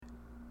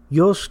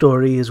Your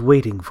story is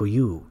waiting for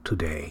you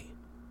today.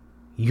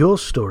 Your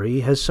story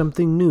has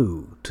something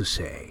new to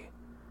say.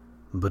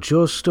 But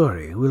your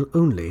story will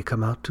only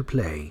come out to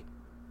play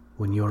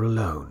when you're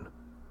alone.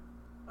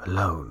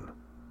 Alone.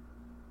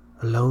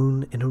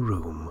 Alone in a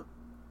room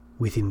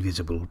with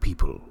invisible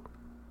people.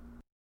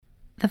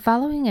 The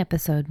following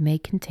episode may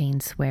contain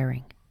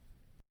swearing.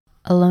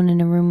 Alone in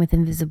a Room with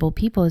Invisible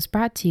People is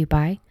brought to you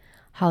by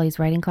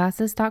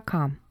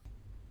hollyswritingclasses.com.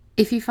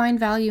 If you find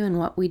value in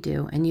what we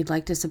do and you'd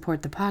like to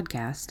support the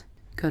podcast,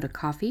 go to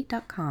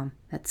ko-fi.com.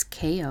 That's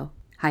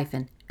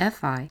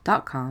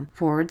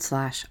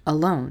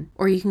ko-fi.com/alone,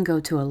 or you can go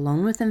to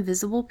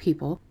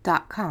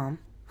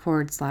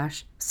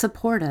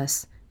alonewithinvisiblepeople.com/support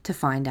us to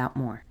find out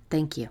more.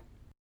 Thank you.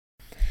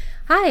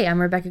 Hi,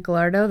 I'm Rebecca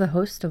Gallardo, the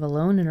host of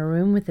Alone in a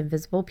Room with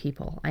Invisible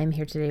People. I'm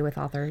here today with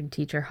author and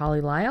teacher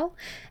Holly Lyle,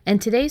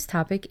 and today's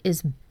topic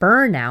is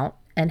burnout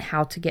and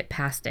how to get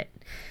past it.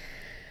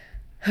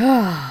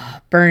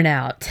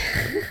 Burnout.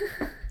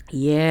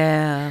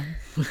 Yeah.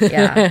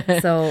 Yeah.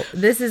 So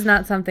this is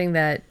not something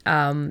that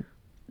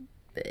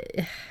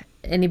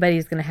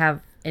anybody's going to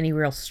have any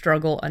real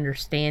struggle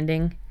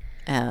understanding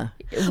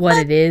what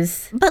it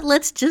is. But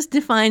let's just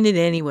define it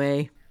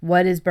anyway.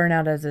 What is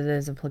burnout as it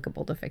is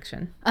applicable to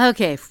fiction?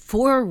 Okay,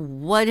 for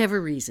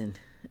whatever reason,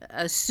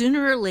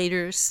 sooner or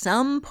later,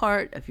 some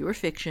part of your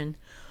fiction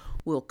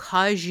will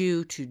cause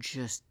you to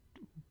just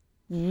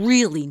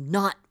really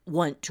not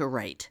want to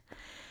write.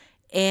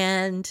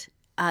 And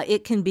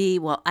it can be,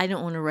 well, I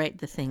don't want to write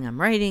the thing I'm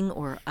writing,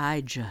 or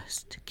I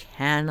just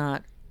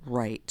cannot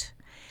write.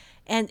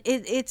 And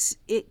it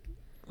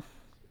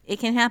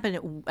can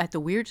happen at the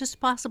weirdest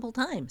possible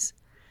times.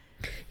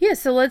 Yeah,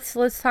 so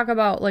let's talk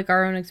about like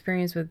our own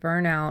experience with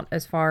burnout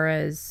as far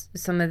as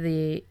some of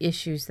the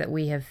issues that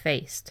we have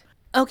faced.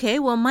 Okay,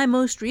 well, my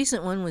most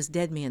recent one was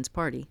Dead Man's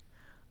Party,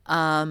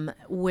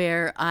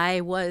 where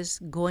I was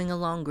going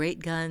along great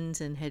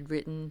guns and had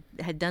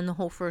done the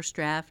whole first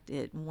draft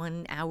at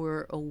 1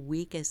 hour a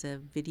week as a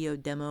video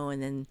demo,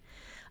 and then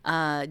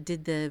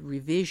did the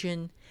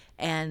revision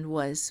and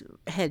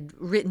had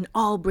written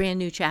all brand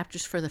new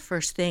chapters for the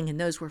first thing, and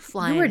those were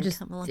flying. You were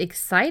just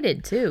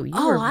excited too.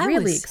 You were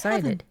really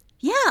excited.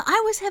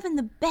 I was having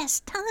the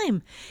best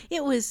time.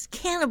 It was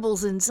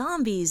cannibals and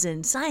zombies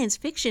and science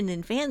fiction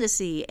and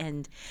fantasy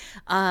and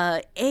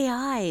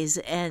AIs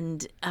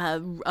and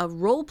a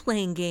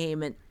role-playing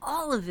game and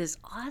all of this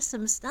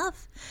awesome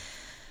stuff.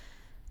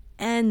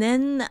 And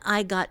then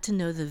I got to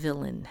know the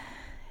villain.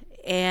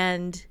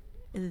 And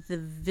the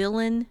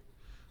villain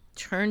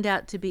turned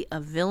out to be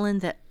a villain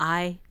that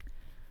I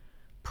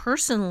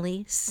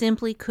personally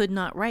simply could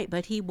not write,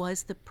 but he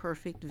was the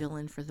perfect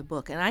villain for the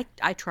book. And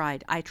I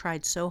tried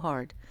so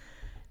hard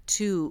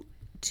to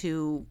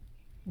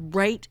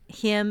write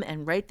him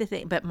and write the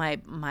thing, but I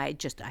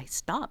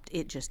stopped.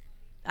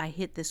 I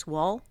hit this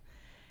wall,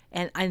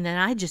 and then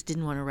I just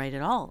didn't want to write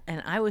at all.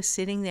 And I was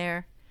sitting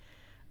there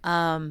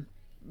doodling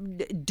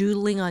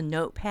on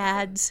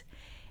notepads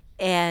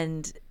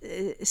and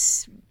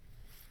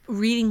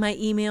reading my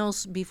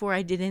emails before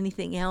I did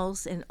anything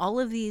else, and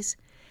all of these,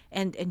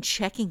 and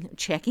checking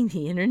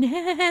the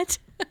internet.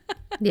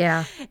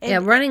 Yeah.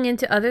 Running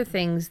into other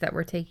things that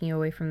were taking you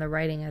away from the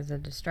writing as a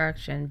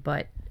distraction,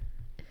 but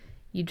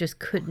you just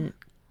couldn't.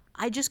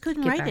 I just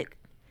couldn't write it.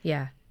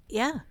 Yeah.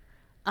 Yeah.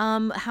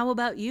 How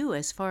about you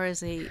as far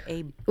as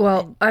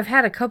I've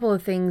had a couple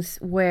of things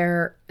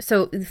where,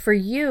 so for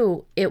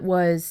you, it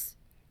was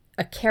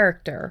a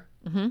character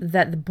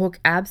that the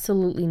book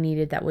absolutely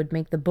needed that would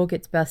make the book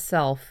its best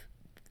self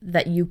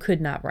that you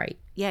could not write.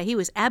 Yeah, he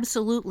was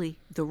absolutely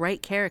the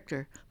right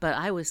character, but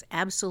I was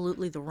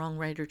absolutely the wrong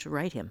writer to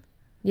write him.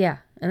 Yeah,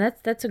 and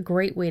that's a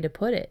great way to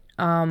put it.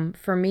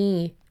 For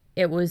me,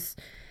 it was,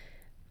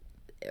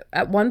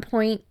 at one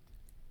point,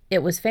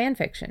 it was fan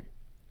fiction.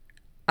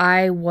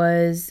 I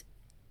was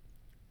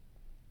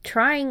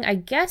trying, I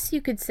guess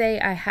you could say,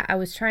 I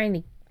was trying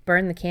to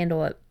burn the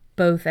candle at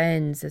both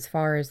ends as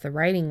far as the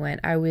writing went.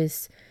 I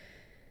was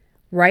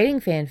writing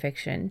fan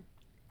fiction,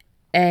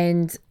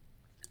 and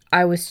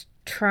I was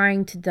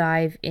trying to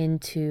dive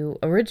into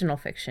original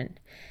fiction.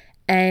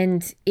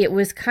 And it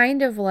was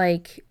kind of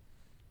like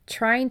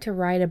trying to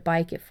ride a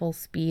bike at full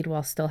speed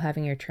while still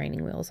having your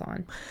training wheels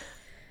on.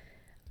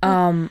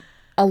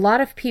 A lot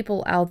of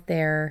people out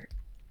there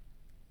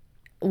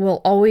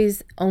will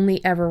always only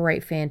ever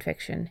write fan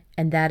fiction,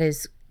 and that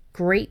is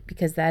great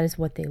because that is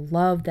what they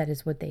love, that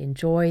is what they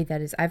enjoy.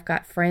 I've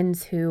got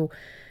friends who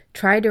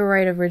tried to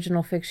write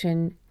original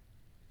fiction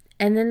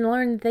and then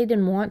learned that they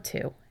didn't want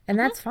to, and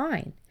that's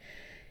fine.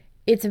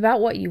 It's about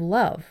what you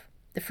love.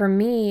 For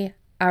me,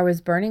 I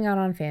was burning out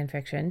on fan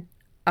fiction.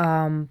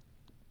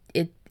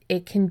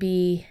 It can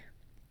be,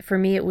 for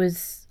me, it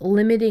was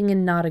limiting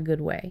in not a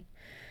good way.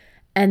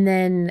 And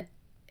then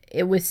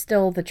it was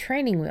still the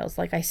training wheels.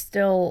 Like I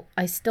still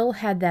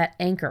had that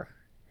anchor,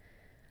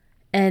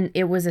 and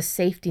it was a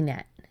safety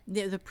net.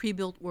 The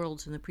pre-built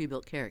worlds and the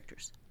pre-built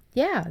characters.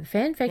 Yeah,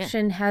 fan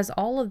fiction has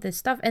all of this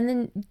stuff, and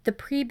then the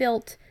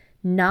pre-built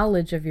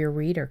knowledge of your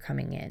reader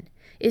coming in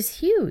is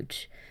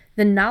huge.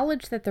 the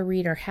knowledge that the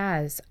reader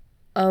has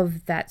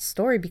of that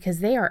story, because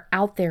they are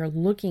out there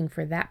looking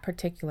for that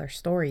particular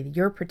story,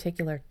 your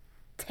particular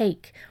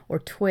take or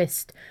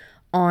twist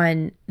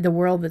on the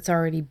world that's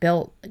already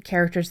built,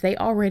 characters they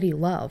already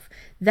love.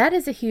 That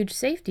is a huge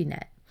safety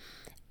net.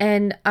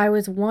 And I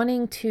was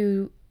wanting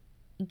to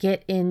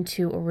get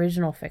into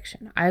original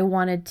fiction. I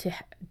wanted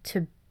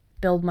to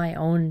build my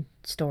own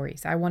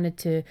stories. I wanted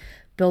to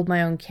build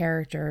my own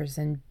characters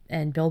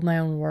and build my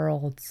own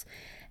worlds.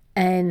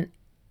 And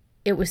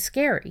it was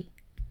scary.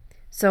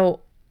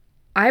 So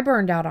I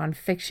burned out on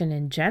fiction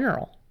in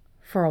general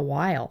for a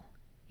while.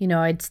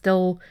 I'd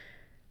still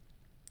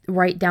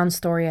write down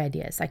story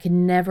ideas. I could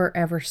never,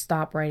 ever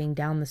stop writing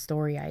down the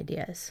story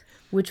ideas,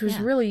 which was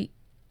really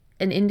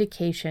an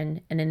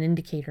indication and an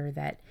indicator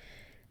that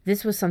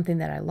this was something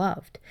that I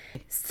loved.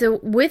 So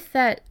with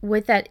that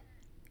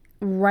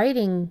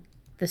writing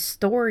the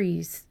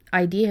stories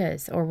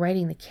ideas or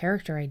writing the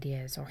character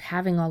ideas or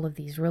having all of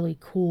these really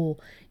cool,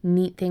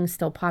 neat things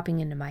still popping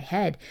into my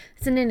head,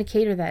 it's an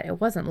indicator that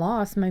it wasn't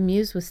lost. My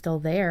muse was still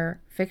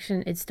there.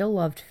 Fiction, it still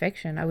loved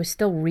fiction. I was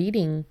still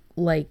reading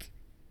like,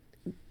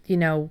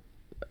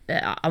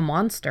 a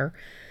monster.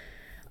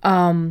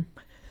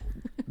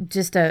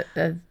 Just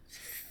a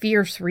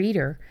fierce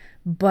reader.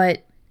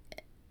 But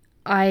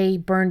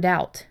I burned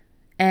out.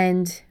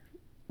 And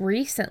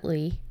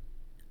recently,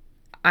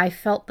 I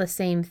felt the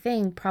same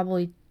thing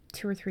probably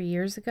 2 or 3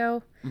 years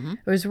ago. Mm-hmm.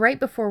 It was right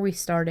before we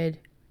started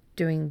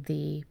doing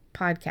the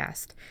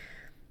podcast.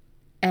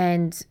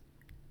 And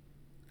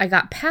I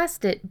got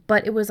past it,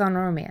 but it was on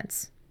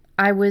romance.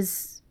 I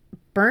was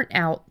burnt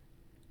out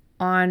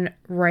on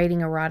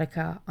writing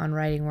erotica, on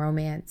writing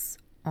romance,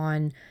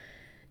 on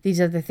these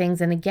other things.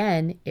 And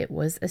again, it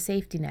was a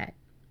safety net.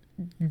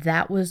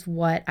 That was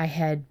what I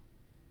had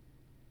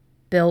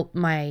built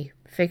my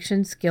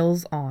fiction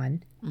skills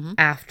on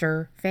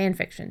after fan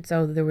fiction.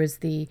 So there was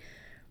the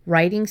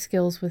writing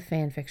skills with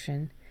fan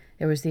fiction.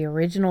 There was the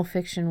original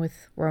fiction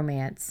with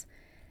romance.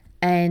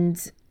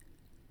 And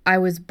I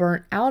was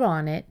burnt out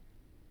on it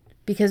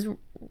because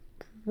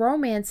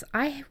romance,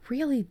 I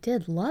really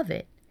did love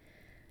it.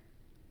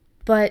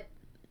 But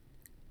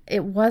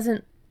it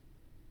wasn't,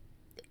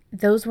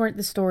 those weren't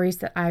the stories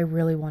that I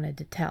really wanted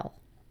to tell.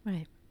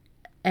 Right.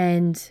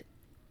 And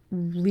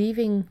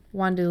leaving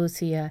Juan de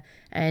Lucia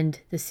and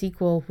the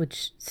sequel,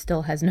 which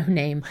still has no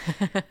name,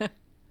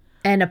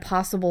 and a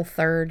possible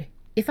third,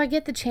 if I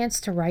get the chance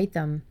to write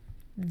them,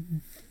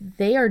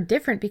 they are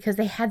different because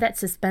they had that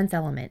suspense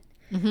element.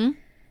 Mm-hmm.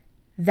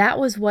 That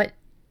was what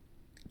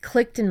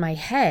clicked in my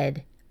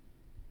head,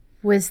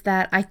 was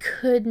that I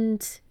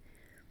couldn't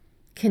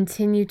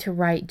continue to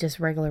write just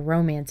regular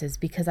romances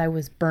because I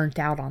was burnt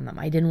out on them.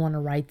 I didn't want to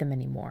write them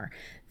anymore.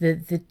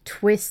 The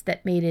twist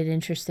that made it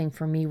interesting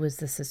for me was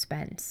the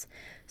suspense.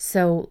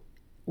 So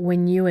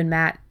when you and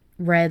Matt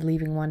read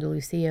Leaving Juan de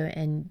Lucia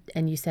and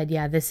you said,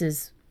 yeah, this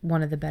is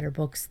one of the better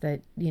books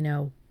that,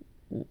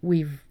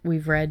 we've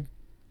read.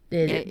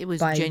 It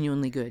was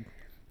genuinely good.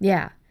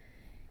 Yeah.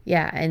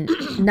 Yeah. And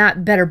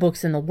not better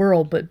books in the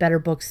world, but better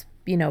books,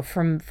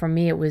 from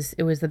me, it was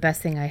the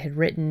best thing I had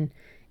written.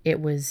 It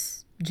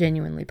was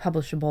genuinely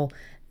publishable.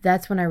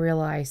 That's when I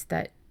realized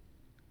that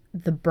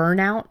the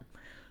burnout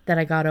that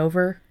I got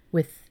over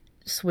with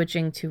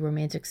switching to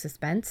romantic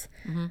suspense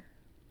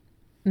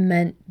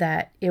meant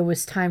that it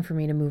was time for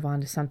me to move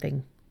on to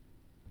something,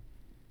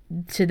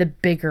 to the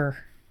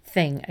bigger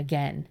thing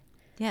again.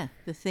 Yeah,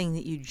 the thing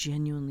that you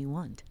genuinely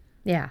want.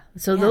 Yeah.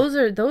 So those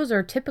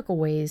are typical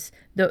ways.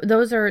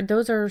 Those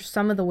are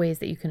some of the ways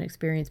that you can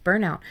experience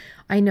burnout.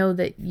 I know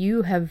that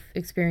you have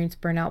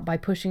experienced burnout by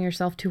pushing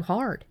yourself too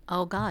hard.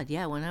 Oh God,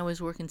 yeah. When I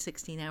was working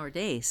 16-hour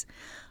days,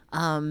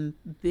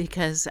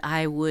 because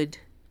I would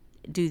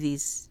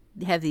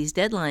have these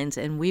deadlines,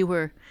 and we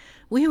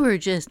were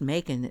just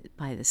making it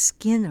by the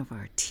skin of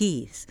our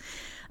teeth.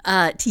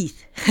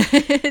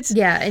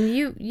 Yeah,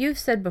 and you've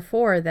said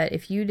before that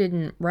if you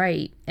didn't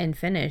write and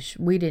finish,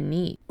 we didn't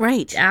eat.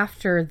 Right.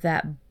 After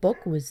that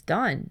book was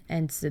done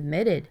and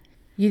submitted,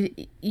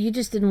 you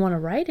just didn't want to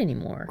write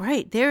anymore.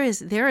 Right. There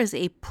is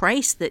a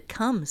price that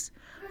comes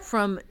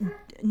from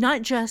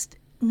not just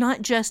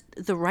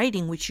the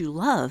writing, which you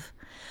love,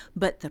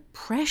 but the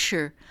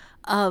pressure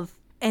of,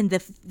 and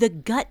the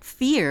gut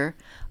fear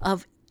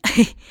of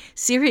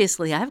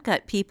seriously, I've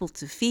got people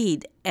to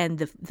feed, and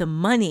the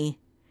money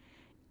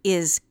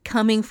is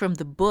coming from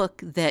the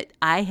book that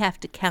I have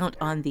to count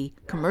on the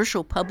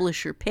commercial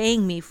publisher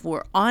paying me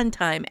for on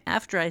time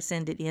after I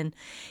send it in.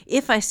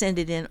 If I send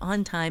it in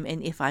on time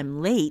and if I'm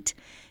late,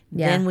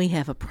 then we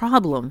have a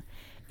problem.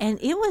 And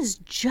it was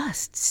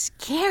just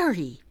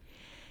scary.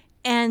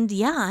 And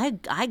yeah,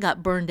 I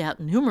got burned out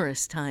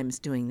numerous times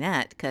doing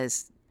that,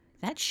 because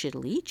that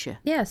shit'll eat you.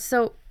 Yeah,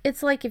 so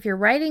it's like if you're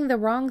writing the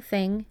wrong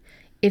thing,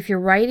 if you're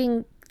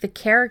writing the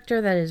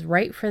character that is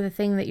right for the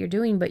thing that you're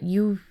doing, but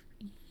you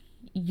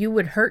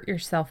would hurt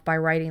yourself by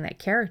writing that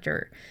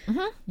character.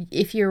 Mm-hmm.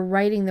 If you're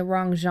writing the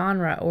wrong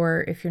genre,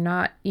 or if you're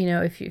not,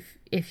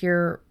 if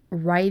you're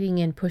writing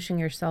and pushing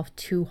yourself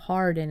too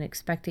hard and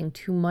expecting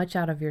too much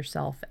out of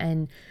yourself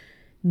and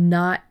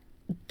not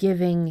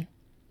giving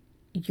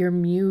your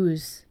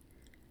muse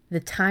the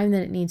time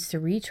that it needs to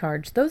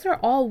recharge, those are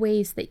all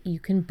ways that you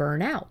can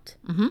burn out.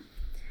 Mm-hmm.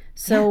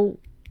 So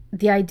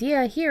the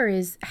idea here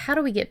is, how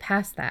do we get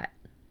past that?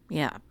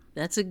 Yeah,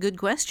 that's a good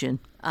question.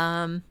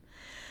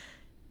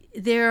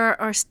 There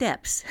are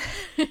steps.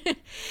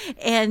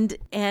 and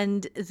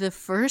the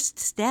first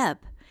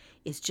step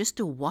is just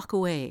to walk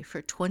away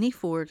for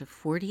 24 to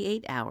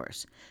 48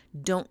 hours.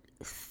 Don't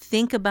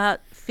think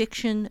about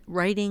fiction,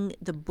 writing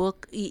the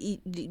book,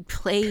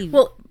 play.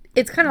 Well,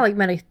 it's kind of like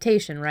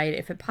meditation, right?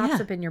 If it pops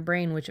Yeah. up in your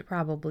brain, which it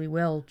probably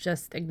will,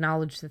 just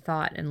acknowledge the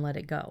thought and let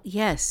it go.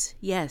 Yes,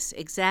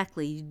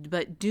 exactly.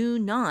 But do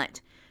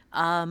not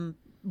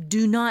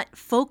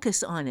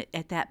focus on it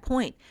at that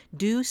point.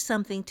 Do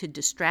something to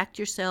distract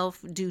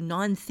yourself. Do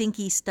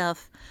non-thinky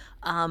stuff.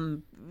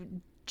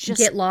 Just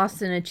Get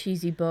lost in a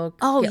cheesy book.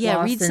 Oh, Get yeah,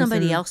 lost read in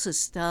somebody some- else's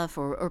stuff,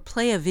 or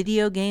play a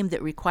video game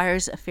that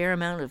requires a fair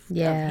amount of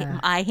Yeah.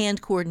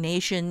 eye-hand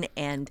coordination.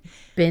 And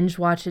binge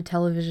watch a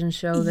television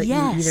show that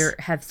Yes. you either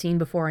have seen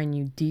before and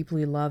you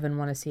deeply love and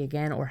want to see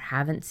again, or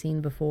haven't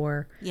seen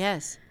before.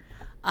 yes,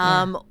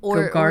 Go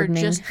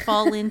gardening. or just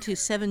fall into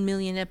 7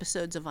 million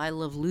episodes of I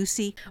Love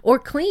Lucy. Or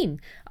clean.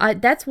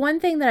 That's one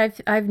thing that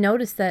I've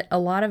noticed, that a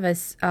lot of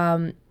us,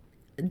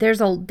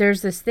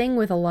 there's this thing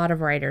with a lot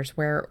of writers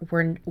where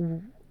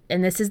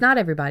and this is not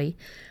everybody,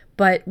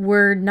 but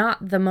we're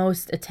not the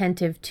most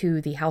attentive to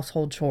the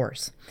household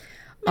chores.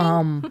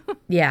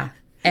 Yeah.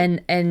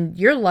 And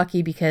you're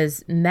lucky,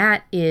 because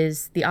Matt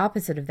is the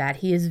opposite of that.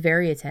 He is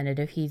very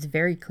attentive. He's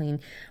very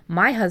clean.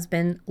 My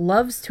husband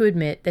loves to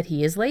admit that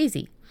he is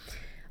lazy.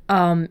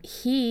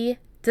 He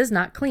does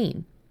not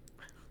clean.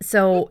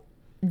 So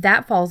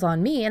that falls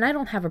on me, and I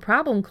don't have a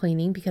problem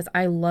cleaning because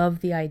I love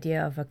the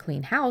idea of a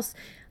clean house.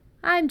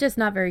 I'm just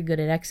not very good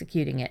at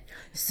executing it.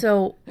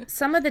 So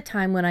some of the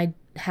time when I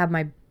have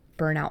my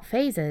burnout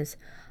phases,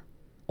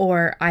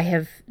 or I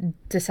have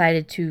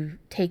decided to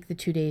take the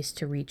 2 days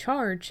to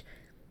recharge,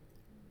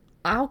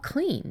 I'll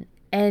clean.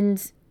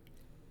 And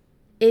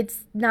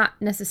it's not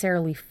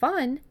necessarily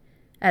fun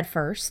at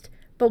first,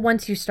 but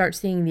once you start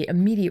seeing the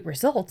immediate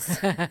results,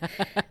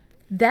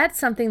 that's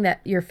something that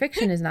your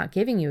fiction is not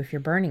giving you if you're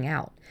burning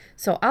out.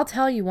 So I'll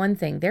tell you one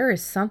thing, there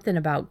is something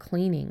about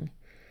cleaning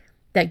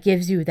that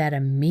gives you that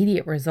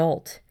immediate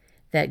result,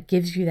 that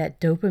gives you that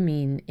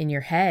dopamine in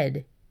your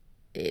head,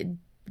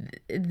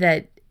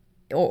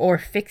 or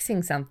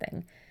fixing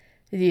something.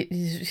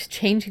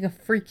 Changing a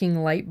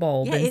freaking light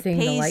bulb Yeah, and it seeing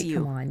the pays light you.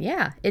 come on.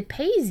 Yeah, it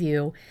pays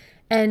you.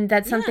 And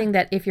that's something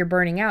that if you're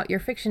burning out, your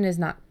fiction is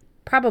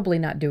probably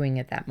not doing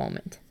at that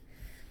moment.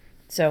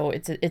 So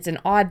it's an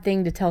odd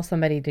thing to tell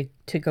somebody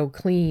to go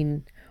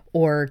clean,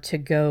 or to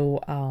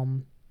go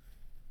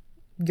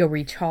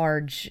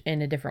recharge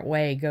in a different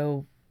way,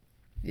 go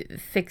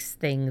fix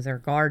things or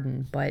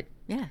garden, but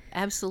Yeah,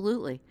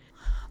 absolutely.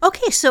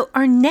 Okay, so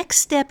our next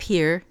step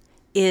here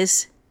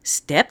is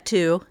step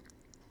 2,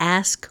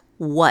 ask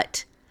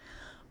what.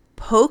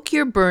 Poke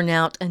your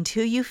burnout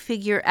until you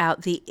figure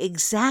out the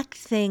exact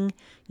thing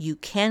you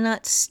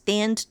cannot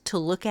stand to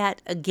look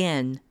at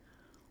again,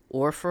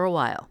 or for a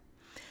while.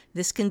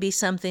 This can be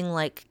something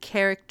like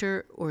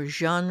character or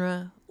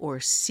genre or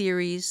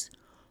series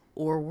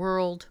or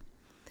world.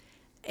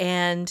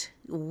 And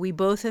we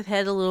both have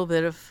had a little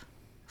bit of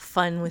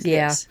fun with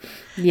yeah. this.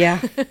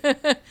 Yeah.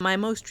 My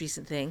most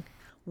recent thing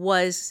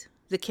was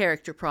the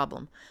character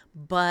problem.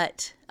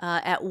 But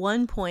at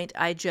one point,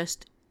 I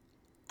just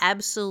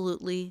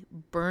absolutely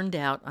burned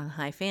out on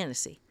high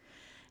fantasy.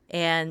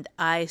 And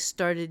I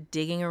started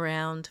digging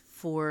around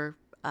for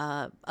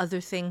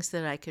other things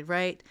that I could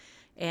write.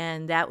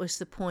 And that was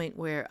the point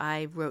where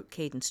I wrote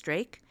Cadence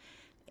Drake,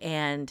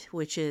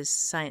 which is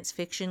science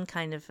fiction,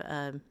 kind of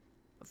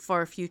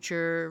far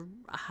future,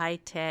 high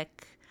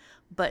tech,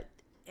 but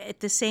at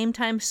the same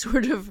time,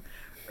 sort of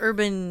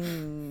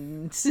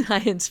urban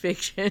science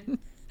fiction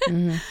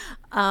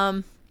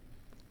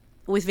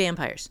with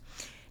vampires.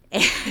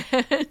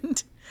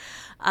 And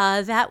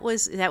that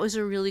was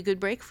a really good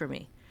break for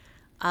me.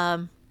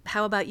 How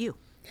about you?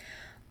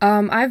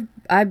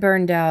 I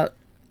burned out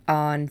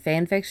on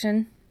fan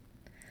fiction,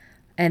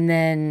 and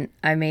then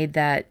I made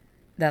that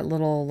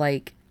little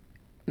like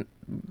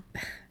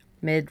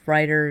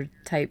mid-writer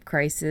type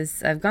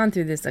crisis. I've gone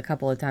through this a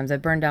couple of times. I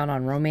burned out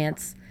on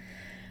romance.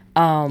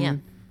 Yeah.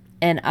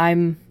 And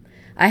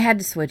I had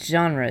to switch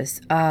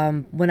genres.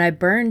 When I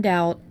burned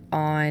out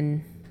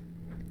on,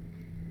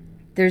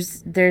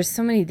 there's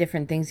so many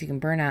different things you can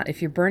burn out.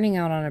 If you're burning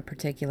out on a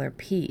particular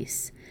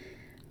piece,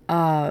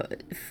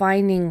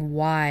 finding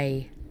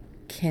why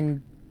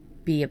can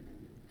be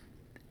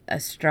a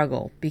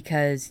struggle,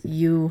 because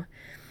you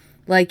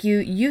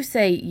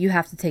say you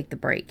have to take the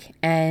break,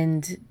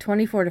 and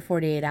 24 to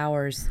 48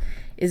 hours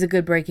is a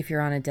good break if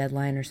you're on a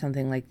deadline or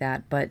something like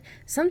that, but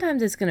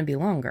sometimes it's going to be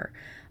longer.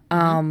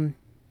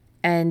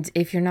 And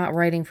if you're not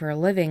writing for a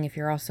living, if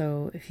you've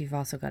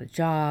also got a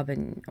job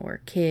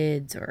or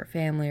kids or a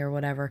family or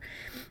whatever,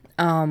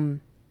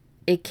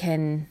 it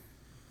can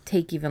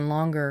take even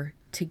longer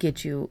to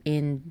get you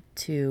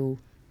into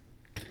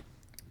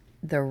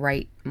the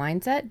right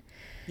mindset.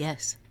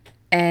 Yes.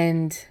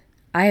 And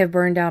I have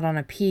burned out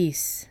on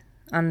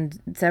on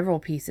several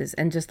pieces,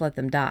 and just let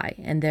them die.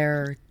 And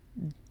they're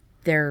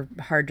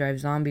hard drive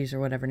zombies or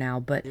whatever now.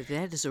 But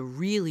That is a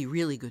really,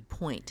 really good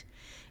point.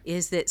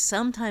 Is that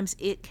sometimes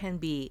it can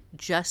be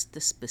just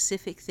the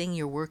specific thing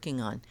you're working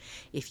on.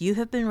 If you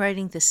have been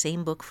writing the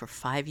same book for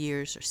 5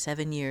 years or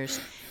 7 years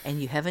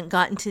and you haven't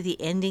gotten to the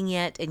ending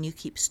yet and you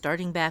keep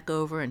starting back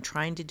over and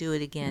trying to do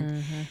it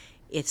again,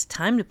 it's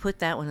time to put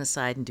that one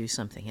aside and do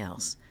something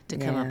else, to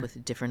come up Yeah. with a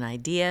different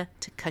idea,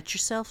 to cut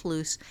yourself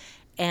loose.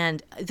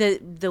 And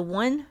the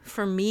one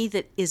for me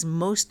that is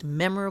most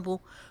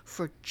memorable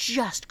for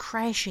just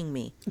crashing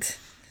me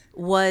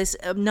was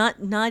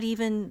not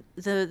even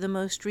the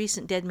most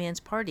recent Dead Man's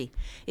Party.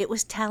 It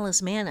was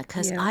Talismana,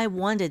 because Yeah. I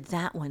wanted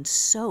that one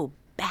so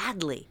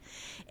badly.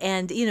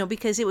 And,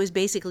 because it was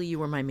basically you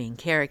were my main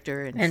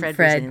character and, And Fred was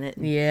Fred, in it.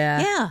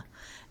 yeah. Yeah.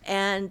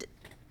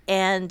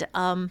 And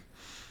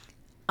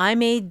I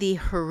made the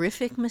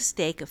horrific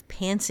mistake of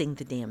pantsing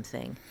the damn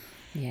thing.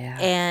 Yeah.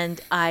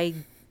 And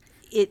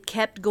it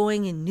kept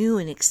going in new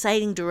and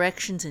exciting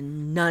directions,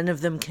 and none of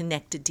them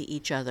connected to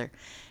each other.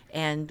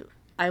 And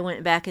I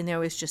went back, and there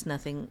was just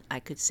nothing I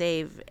could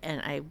save.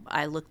 And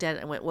I looked at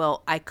it and went,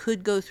 well, I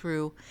could go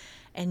through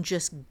and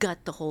just gut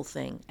the whole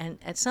thing. And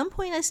at some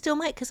point I still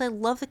might, because I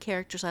love the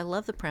characters, I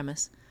love the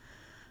premise.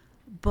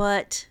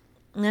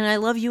 And I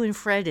love you and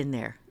Fred in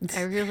there.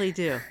 I really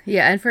do.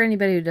 Yeah, and for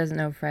anybody who doesn't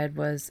know, Fred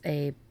was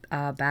a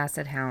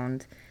basset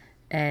hound,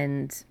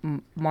 and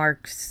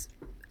Mark's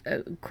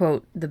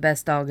quote, the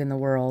best dog in the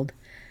world,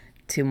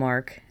 to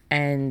Mark,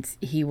 and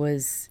he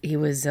was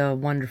a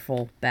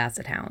wonderful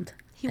basset hound.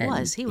 He And,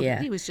 was. He was. yeah.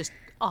 He was just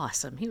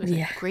awesome. He was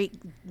Yeah. a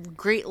great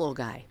little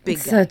guy. Big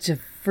guy. Such a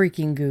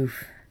freaking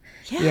goof.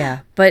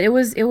 Yeah, but it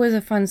was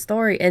a fun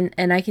story,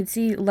 and I could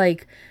see,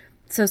 like,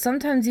 so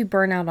sometimes you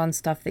burn out on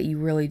stuff that you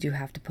really do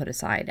have to put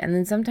aside, and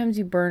then sometimes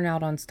you burn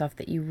out on stuff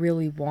that you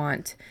really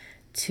want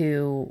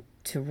to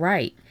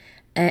write,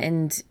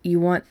 and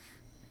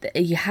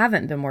you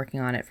haven't been working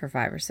on it for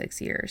 5 or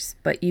 6 years,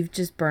 but you've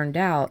just burned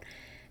out,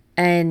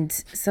 and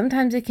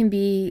sometimes it can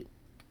be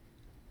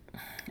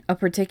a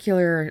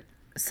particular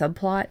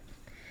subplot.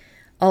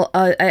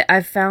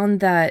 I've found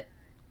that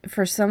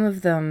for some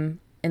of them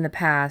in the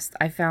past,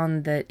 I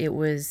found that it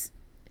was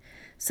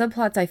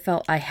subplots I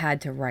felt I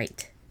had to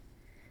write.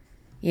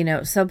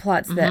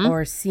 Subplots that,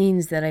 or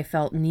scenes that I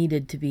felt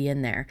needed to be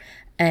in there,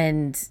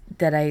 and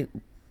that I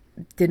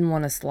didn't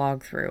want to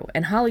slog through.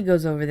 And Holly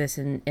goes over this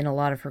in a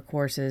lot of her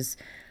courses,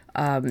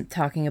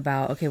 talking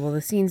about, okay, well,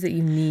 the scenes that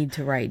you need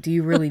to write, do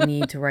you really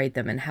need to write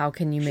them, and how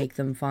can you make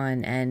them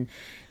fun? And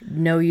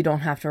no, you don't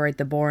have to write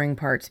the boring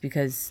parts,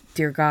 because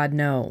dear God,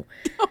 no.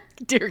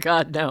 Dear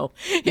God, no.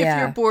 If Yeah.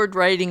 you're bored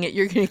writing it,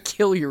 you're going to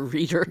kill your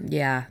reader.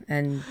 Yeah,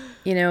 and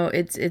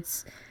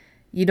it's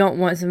you don't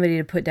want somebody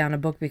to put down a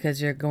book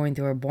because you're going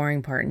through a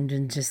boring part, and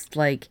then just,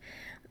 like,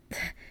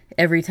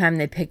 every time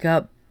they pick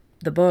up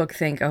the book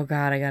think, oh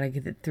God, I gotta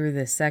get through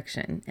this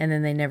section, and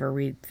then they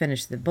never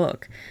finish the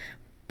book.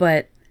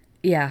 But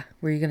yeah,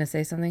 were you gonna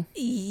say something?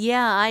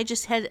 Yeah, I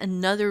just had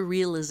another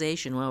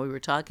realization while we were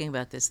talking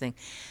about this thing.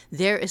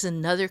 There is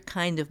another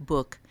kind of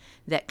book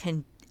that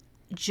can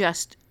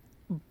just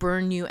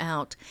burn you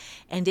out,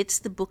 and it's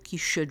the book you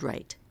should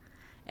write.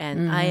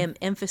 And I am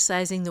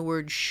emphasizing the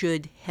word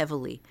should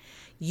heavily.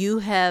 You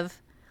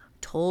have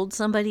told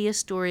somebody a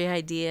story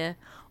idea,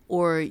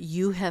 or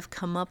you have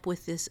come up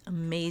with this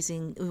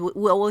amazing,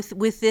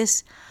 with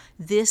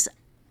this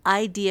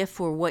idea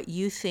for what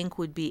you think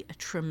would be a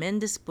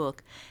tremendous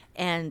book,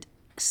 and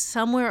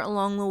somewhere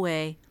along the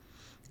way,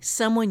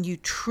 someone you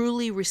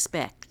truly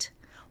respect,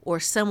 or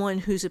someone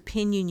whose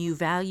opinion you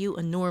value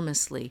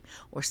enormously,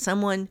 or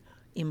someone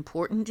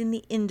important in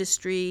the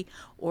industry,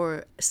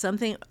 or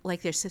something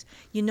like this says,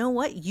 you know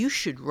what, you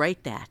should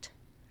write that.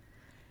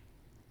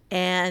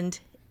 And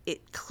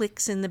it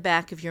clicks in the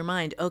back of your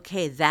mind,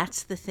 okay,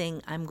 that's the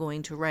thing I'm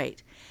going to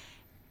write.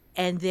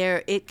 And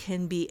there it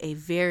can be a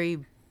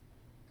very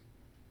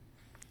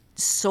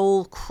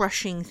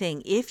soul-crushing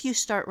thing if you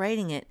start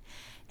writing it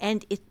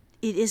and it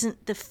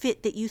isn't the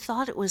fit that you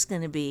thought it was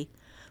going to be,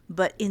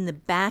 but in the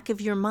back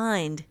of your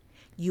mind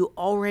you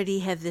already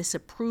have this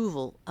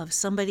approval of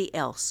somebody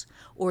else,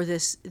 or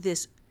this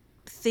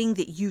thing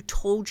that you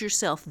told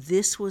yourself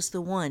this was the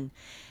one,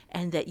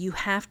 and that you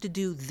have to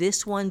do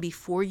this one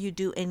before you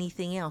do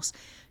anything else,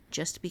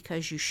 just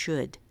because you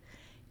should.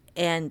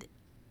 And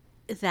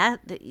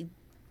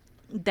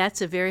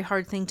that's a very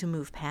hard thing to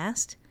move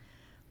past,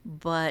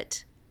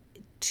 but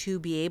to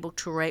be able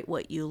to write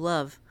what you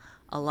love,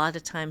 a lot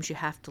of times you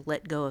have to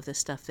let go of the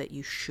stuff that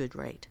you should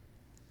write.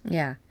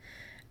 Yeah.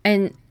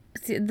 And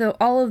see,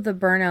 all of the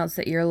burnouts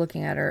that you're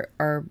looking at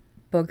are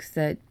books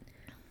that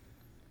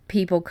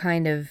people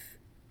kind of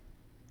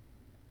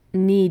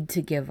need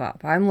to give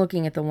up. I'm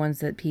looking at the ones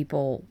that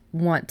people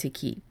want to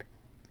keep.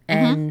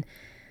 And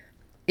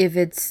if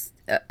it's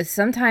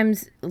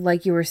sometimes,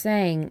 like you were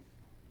saying,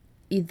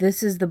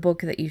 this is the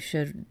book that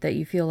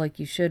you feel like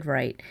you should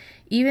write,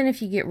 even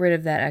if you get rid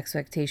of that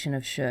expectation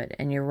of should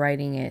and you're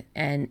writing it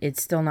and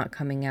it's still not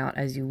coming out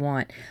as you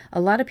want. A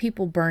lot of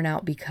people burn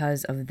out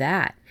because of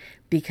that,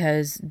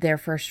 because their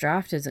first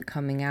draft isn't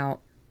coming out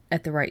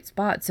at the right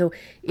spot. So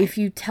if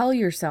you tell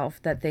yourself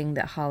that thing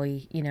that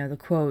Holly, the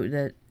quote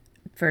that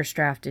first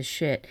draft is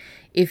shit,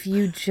 if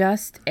you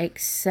just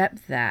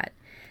accept that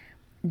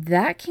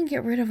can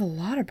get rid of a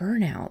lot of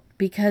burnout,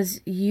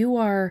 because you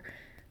are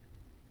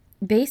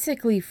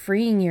basically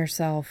freeing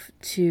yourself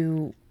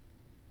to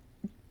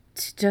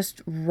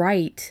just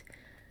write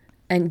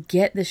and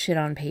get the shit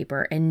on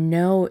paper and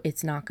know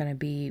it's not going to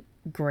be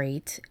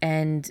great,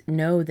 and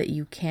know that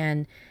you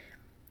can,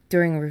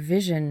 during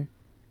revision,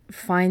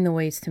 find the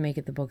ways to make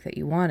it the book that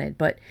you wanted.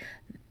 But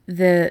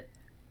the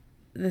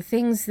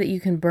things that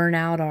you can burn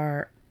out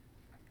are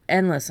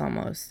endless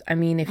almost. I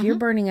mean, if you're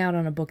burning out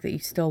on a book that you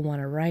still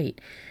want to write,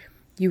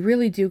 you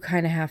really do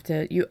kind of have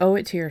to, you owe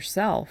it to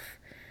yourself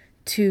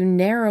to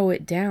narrow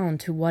it down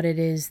to what it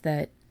is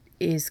that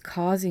is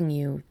causing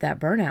you that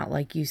burnout,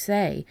 like you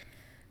say.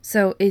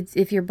 So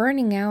if you're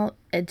burning out,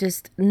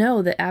 just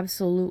know that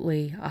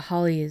absolutely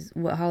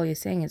what Holly is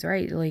saying is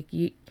right. Like,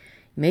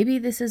 maybe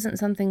this isn't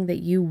something that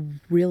you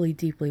really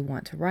deeply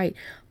want to write,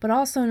 but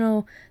also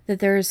know that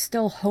there is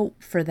still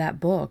hope for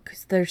that book.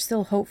 There's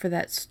still hope for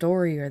that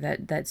story, or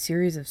that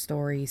series of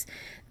stories,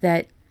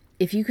 that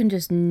if you can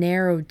just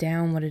narrow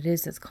down what it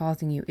is that's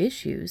causing you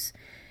issues,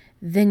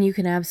 then you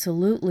can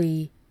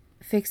absolutely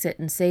fix it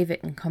and save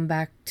it and come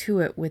back to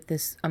it with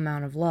this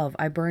amount of love.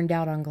 I burned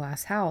out on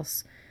Glass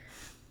House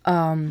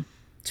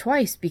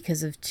twice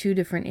because of two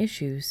different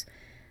issues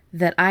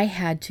that I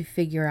had to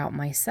figure out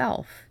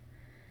myself.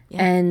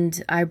 Yeah.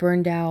 And I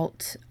burned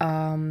out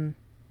on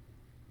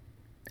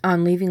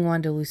Leaving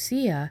Wanda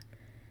Lucia,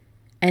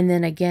 and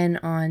then again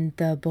on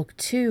the book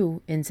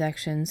 2 in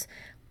sections,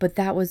 but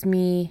that was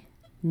me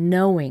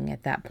knowing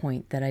at that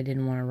point that I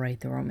didn't want to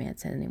write the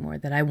romance anymore,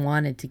 that I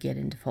wanted to get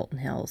into Fulton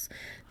Hills,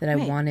 that I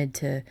wanted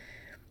to.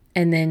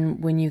 And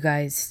then when you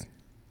guys,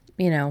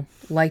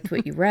 liked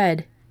what you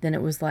read, then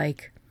it was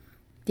like,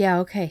 yeah,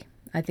 okay,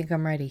 I think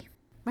I'm ready.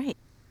 Right.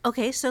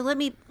 Okay, so let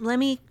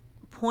me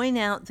point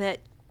out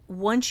that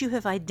once you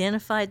have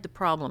identified the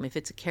problem, if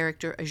it's a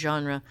character, a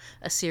genre,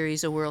 a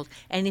series, a world,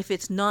 and if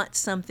it's not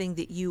something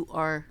that you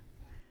are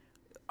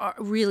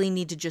really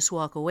need to just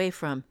walk away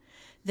from,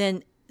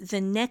 then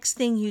the next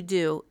thing you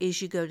do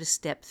is you go to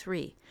step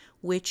 3,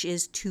 which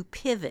is to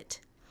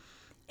pivot.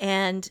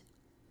 And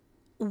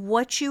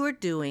what you are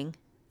doing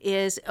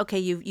is, okay,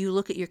 you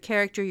look at your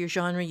character, your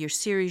genre, your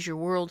series, your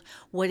world,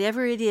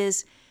 whatever it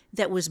is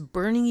that was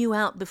burning you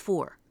out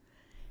before.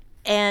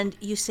 And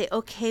you say,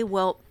 okay,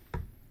 well,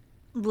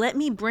 let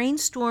me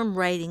brainstorm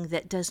writing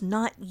that does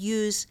not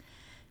use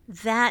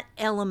that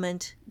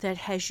element that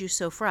has you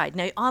so fried.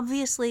 Now,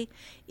 obviously,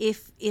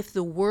 if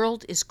the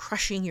world is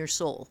crushing your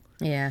soul,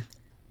 then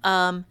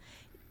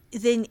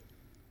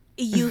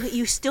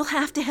you still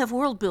have to have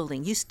world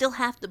building. You still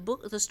have to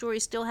the story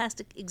still has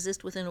to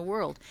exist within a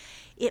world.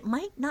 It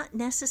might not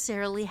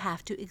necessarily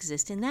have to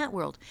exist in that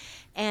world.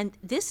 And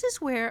this is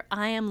where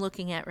I am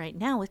looking at right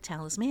now with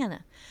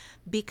Talismana,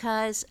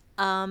 because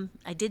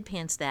I did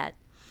pants that,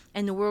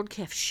 and the world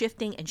kept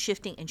shifting and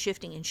shifting and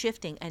shifting and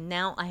shifting, and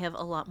now I have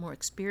a lot more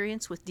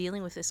experience with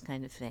dealing with this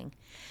kind of thing.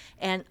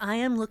 And I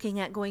am looking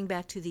at going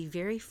back to the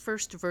very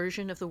first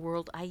version of the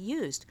world I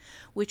used,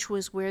 which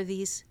was where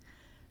these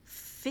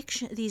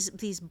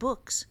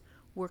books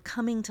were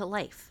coming to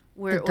life.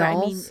 The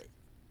dolls?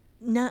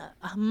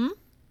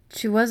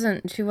 She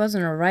wasn't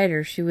a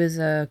writer. She was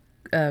a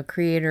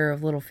creator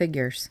of little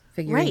figurines.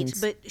 Right,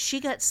 but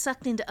she got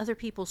sucked into other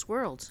people's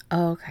worlds.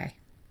 Oh, okay.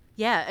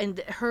 Yeah, and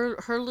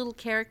her little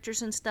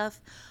characters and stuff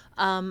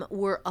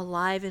were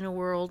alive in a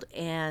world,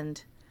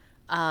 and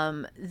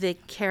the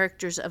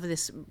characters of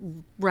this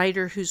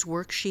writer whose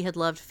work she had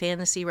loved,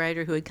 fantasy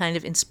writer who had kind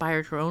of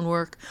inspired her own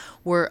work,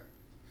 were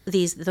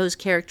those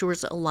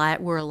characters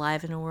were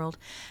alive in a world.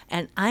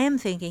 And I am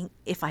thinking,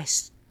 if I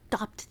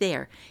stopped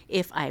there,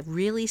 if I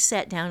really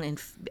sat down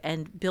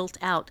and built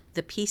out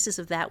the pieces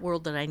of that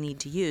world that I need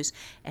to use,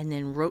 and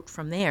then wrote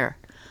from there,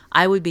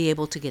 I would be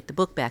able to get the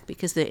book back,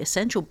 because the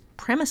essential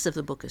premise of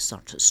the book is so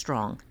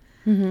strong.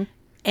 Mm-hmm.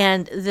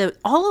 And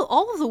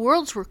all of the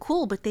worlds were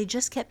cool, but they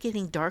just kept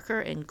getting darker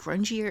and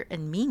grungier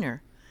and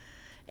meaner,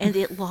 and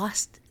it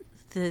lost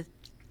the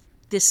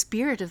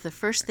spirit of the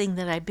first thing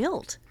that I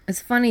built.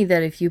 It's funny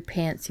that if you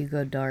pants, you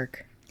go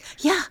dark.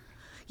 Yeah.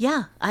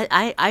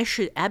 I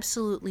should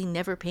absolutely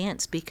never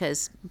pants,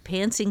 because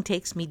pantsing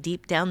takes me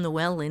deep down the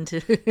well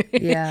into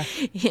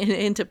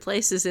into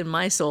places in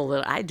my soul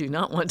that I do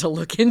not want to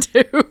look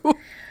into.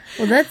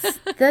 Well,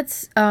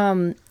 that's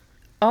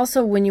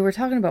also, when you were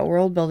talking about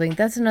world building,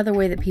 that's another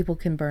way that people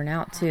can burn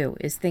out too,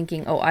 is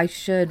thinking, oh, I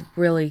should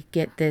really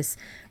get this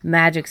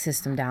magic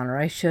system down, or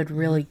I should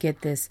really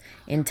get this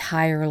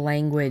entire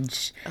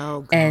language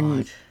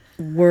and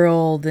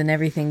world and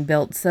everything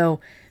built.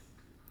 So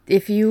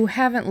if you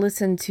haven't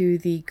listened to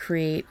the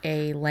Create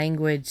a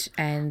Language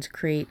and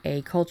Create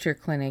a Culture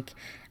Clinic,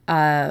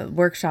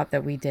 workshop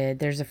that we did.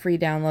 There's a free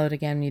download.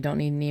 Again, you don't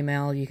need an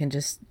email. You can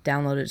just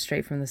download it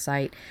straight from the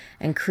site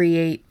and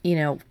create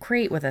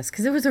with us,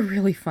 because it was a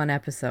really fun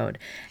episode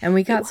and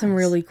we got some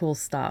really cool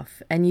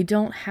stuff. And you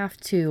don't have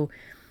to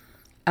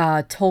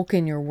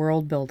Tolkien your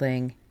world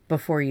building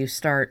before you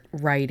start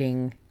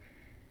writing.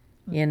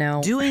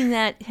 Doing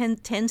that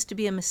tends to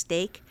be a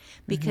mistake,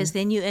 because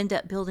then you end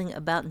up building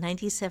about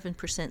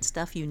 97%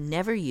 stuff you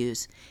never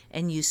use,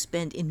 and you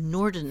spend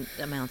inordinate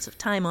amounts of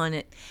time on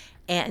it,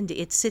 and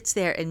it sits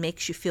there and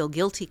makes you feel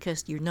guilty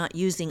because you're not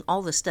using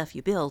all the stuff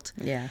you built.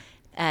 Yeah.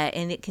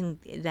 And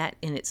that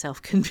in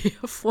itself can be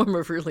a form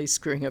of really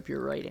screwing up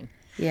your writing.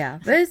 Yeah,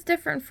 but it's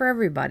different for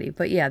everybody.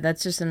 But yeah,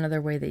 that's just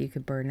another way that you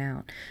could burn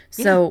out.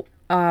 So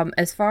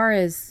as far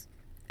as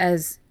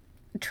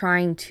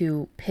trying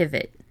to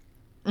pivot,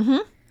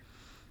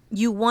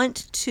 you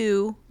want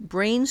to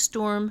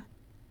brainstorm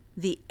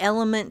the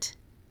element.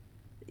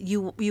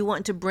 You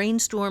want to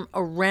brainstorm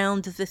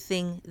around the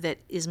thing that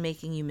is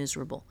making you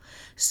miserable.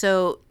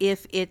 So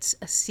if it's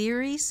a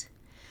series,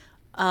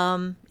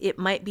 it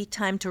might be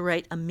time to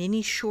write a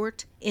mini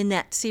short in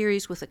that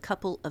series with a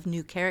couple of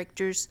new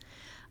characters.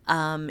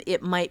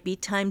 It might be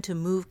time to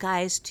move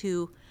guys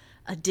to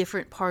a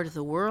different part of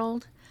the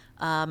world.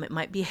 It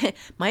might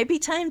be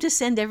time to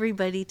send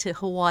everybody to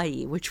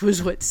Hawaii, which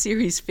was what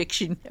series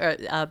fiction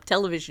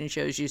television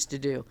shows used to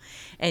do.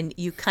 And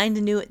you kind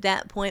of knew at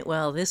that point,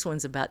 well, this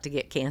one's about to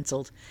get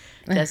canceled.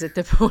 Because at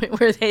the point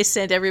where they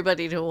sent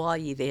everybody to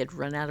Hawaii, they had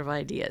run out of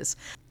ideas.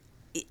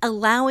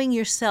 Allowing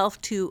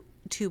yourself to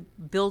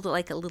build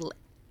like a little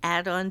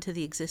add-on to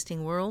the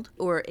existing world,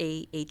 or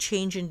a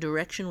change in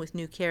direction with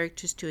new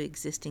characters to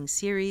existing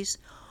series,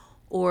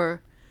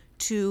 or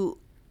to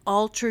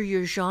alter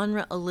your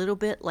genre a little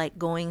bit, like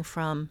going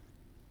from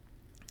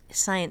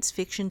science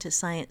fiction to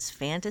science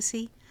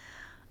fantasy,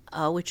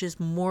 which is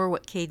more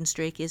what Cadence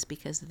Drake is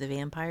because of the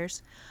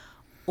vampires,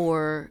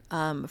 or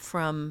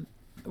from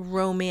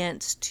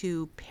romance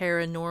to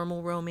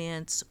paranormal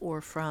romance,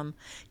 or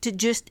to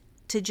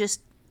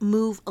just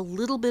move a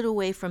little bit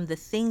away from the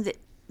thing that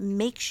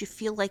makes you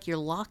feel like you're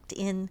locked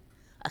in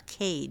a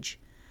cage,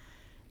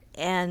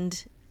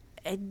 and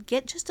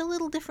get just a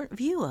little different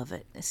view of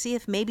it. See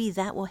if maybe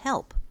that will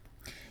help.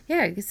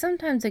 Yeah, because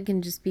sometimes it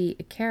can just be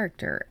a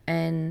character.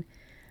 And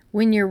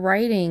when you're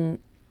writing,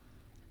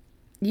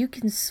 you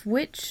can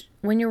switch.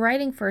 When you're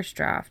writing first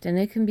draft, and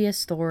it can be a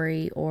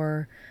story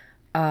or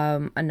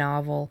a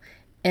novel,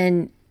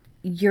 and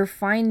you're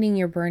finding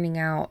you're burning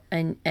out,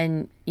 and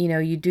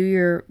you do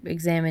your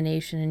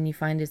examination and you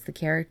find it's the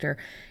character,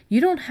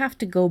 you don't have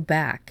to go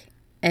back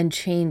and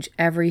change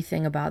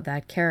everything about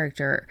that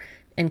character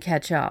and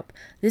catch up.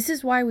 This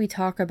is why we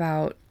talk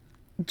about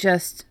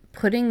just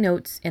putting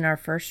notes in our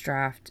first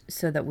draft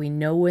so that we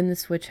know when the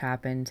switch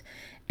happened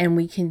and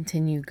we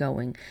continue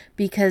going.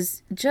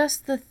 Because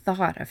just the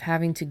thought of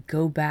having to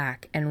go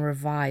back and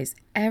revise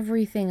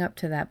everything up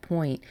to that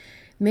point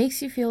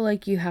makes you feel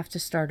like you have to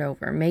start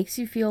over, makes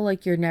you feel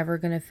like you're never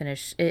going to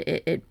finish.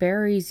 It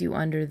buries you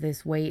under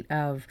this weight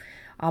of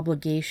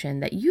obligation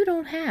that you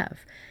don't have.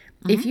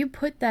 If you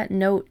put that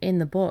note in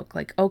the book,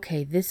 like,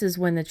 okay, this is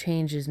when the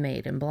change is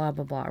made and blah,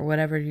 blah, blah, or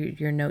whatever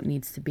your note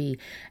needs to be,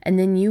 and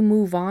then you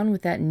move on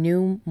with that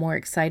new, more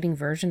exciting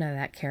version of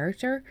that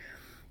character,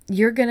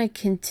 you're going to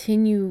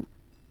continue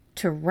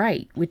to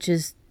write, which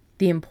is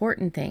the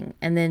important thing.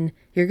 And then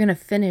you're going to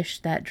finish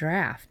that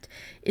draft.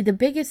 The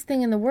biggest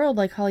thing in the world,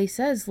 like Holly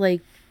says,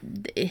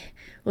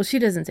 well, she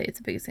doesn't say it's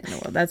the biggest thing in the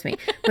world. That's me.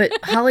 But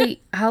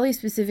Holly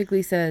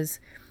specifically says,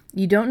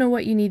 you don't know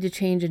what you need to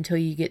change until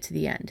you get to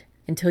the end,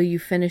 until you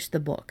finish the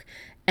book.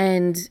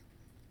 And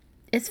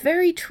it's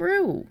very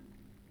true.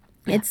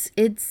 Yeah.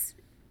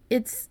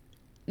 It's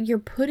you're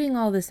putting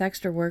all this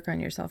extra work on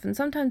yourself. And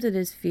sometimes it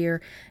is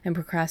fear and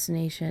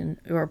procrastination,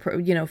 or,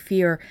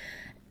 fear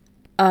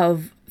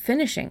of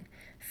finishing,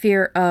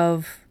 fear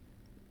of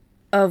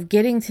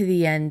getting to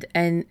the end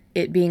and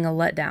it being a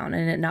letdown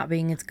and it not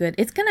being as good.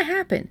 It's going to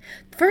happen.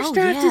 First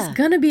draft is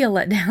going to be a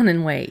letdown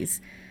in ways.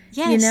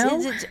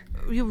 Yes.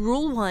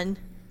 Rule 1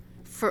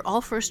 for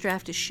all first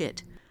draft is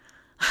shit.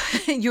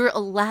 You're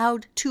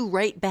allowed to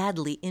write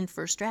badly in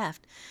first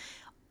draft.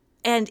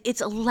 And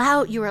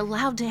you're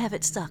allowed to have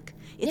it suck.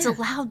 It's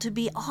allowed to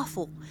be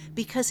awful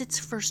because it's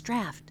first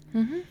draft.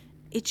 Mm-hmm.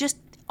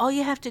 All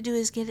you have to do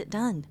is get it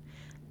done.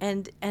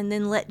 And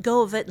then let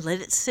go of it,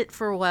 let it sit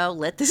for a while,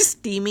 let the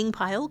steaming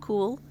pile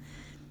cool,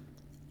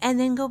 and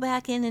then go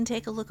back in and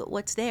take a look at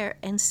what's there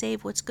and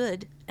save what's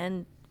good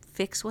and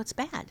fix what's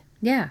bad.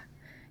 Yeah.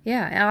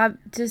 Yeah.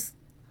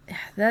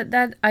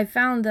 I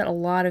found that a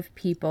lot of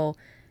people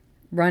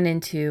run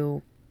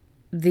into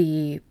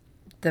the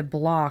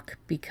block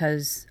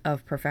because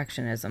of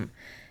perfectionism.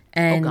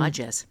 And, oh God,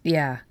 yes.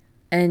 Yeah.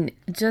 And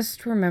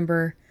just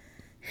remember,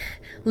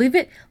 leave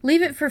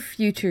it for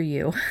future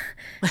you.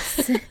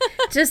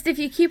 Just if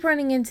you keep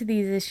running into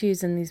these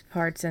issues and these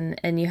parts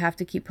and you have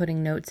to keep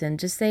putting notes in,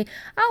 just say,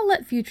 I'll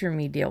let future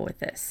me deal with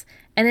this.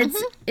 And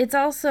it's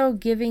also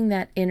giving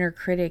that inner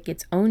critic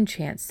its own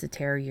chance to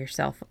tear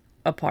yourself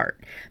apart,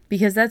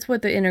 because that's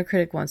what the inner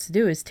critic wants to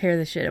do, is tear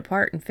the shit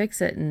apart and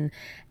fix it, and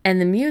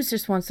the muse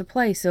just wants to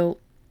play. So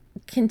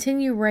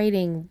continue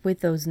writing with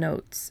those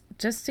notes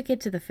just to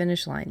get to the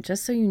finish line,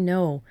 just so you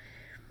know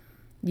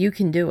you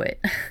can do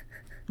it.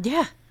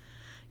 Yeah.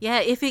 Yeah,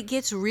 if it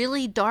gets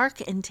really dark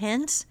and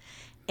tense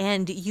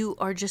and you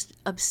are just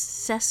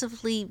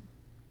obsessively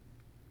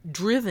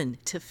driven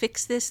to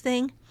fix this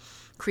thing,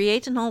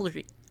 create an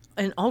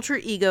alter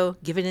ego,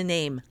 give it a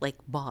name like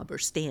Bob or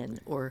Stan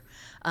or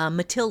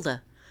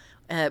Matilda,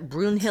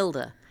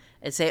 Brunhilde,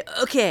 and say,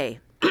 okay,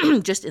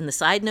 just in the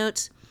side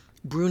notes,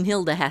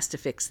 Brunhilde has to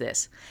fix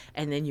this,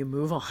 and then you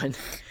move on.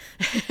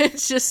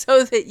 It's just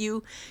so that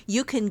you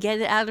can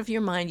get it out of your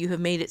mind. You have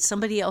made it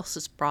somebody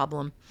else's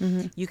problem.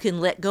 Mm-hmm. You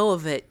can let go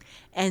of it,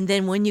 and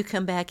then when you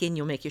come back in,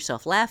 you'll make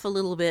yourself laugh a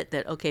little bit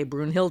that, okay,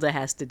 Brunhilde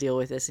has to deal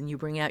with this, and you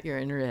bring out your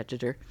inner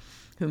editor,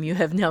 whom you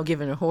have now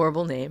given a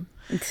horrible name,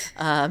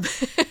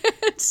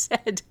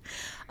 said,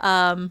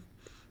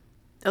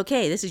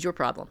 okay, this is your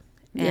problem,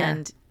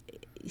 and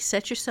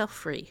set yourself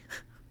free.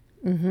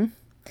 Mm-hmm.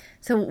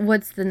 So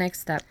what's the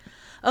next step?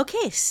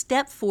 Okay,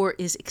 step 4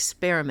 is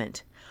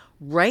experiment.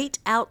 Write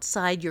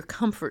outside your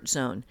comfort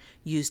zone.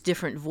 Use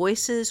different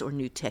voices or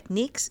new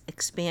techniques.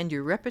 Expand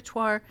your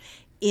repertoire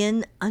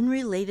in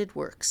unrelated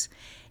works.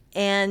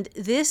 And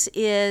this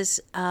is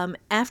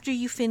after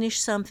you finish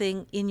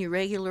something in your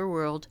regular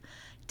world,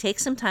 take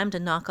some time to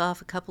knock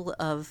off a couple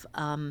of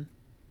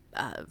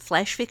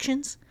flash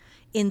fictions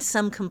in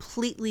some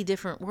completely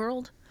different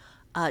world,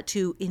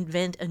 to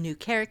invent a new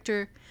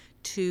character,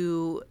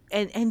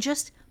 and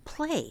just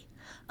play.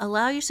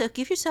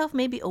 Give yourself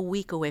maybe a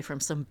week away from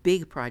some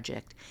big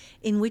project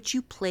in which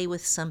you play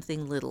with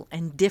something little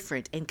and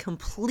different and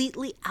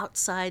completely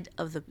outside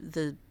of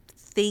the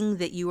thing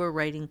that you are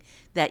writing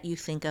that you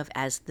think of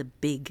as the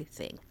big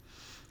thing.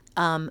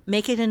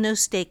 Make it a no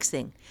stakes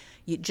thing.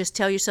 You just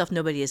tell yourself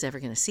nobody is ever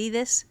going to see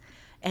this.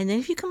 And then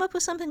if you come up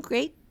with something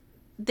great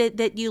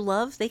that you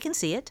love, they can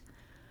see it.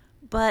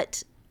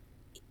 But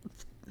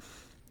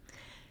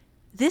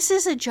this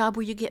is a job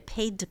where you get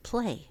paid to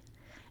play.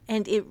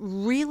 And it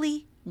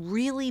really,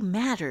 really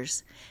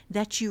matters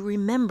that you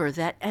remember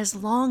that as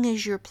long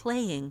as you're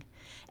playing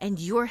and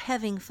you're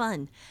having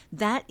fun,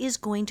 that is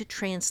going to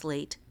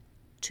translate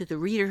to the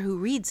reader who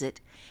reads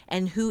it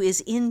and who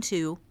is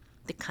into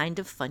the kind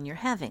of fun you're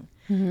having.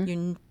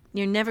 Mm-hmm.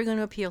 You're never going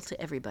to appeal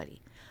to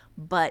everybody.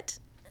 But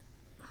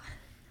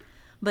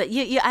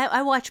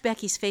I watch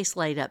Becky's face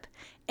light up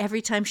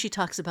every time she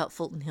talks about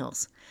Fulton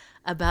Hills,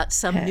 about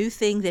some new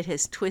thing that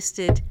has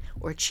twisted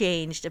or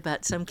changed,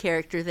 about some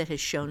character that has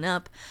shown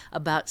up,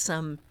 about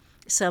some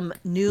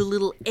new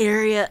little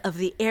area of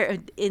the air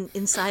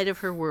inside of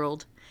her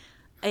world.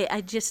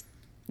 I just...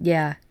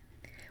 Yeah.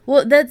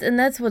 Well,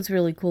 that's what's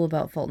really cool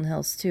about Fulton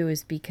Hills too,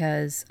 is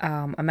because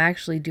I'm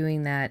actually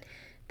doing that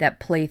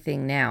play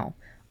thing now.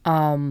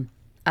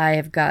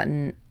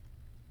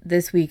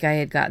 This week I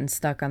had gotten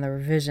stuck on the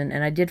revision,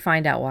 and I did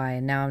find out why,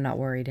 and now I'm not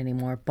worried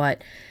anymore.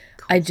 But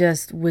cool. I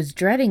just was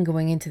dreading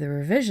going into the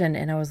revision,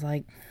 and I was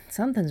like,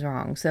 something's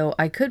wrong. So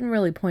I couldn't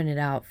really point it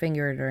out,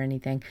 finger it, or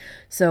anything.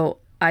 So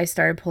I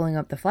started pulling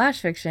up the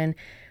flash fiction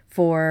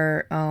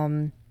for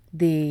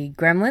the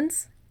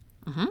Gremlins,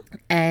 mm-hmm.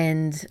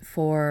 and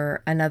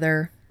for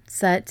another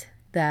set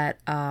that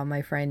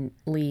my friend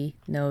Lee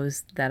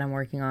knows that I'm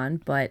working on.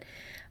 But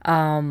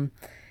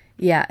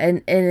yeah,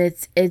 and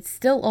it's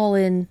still all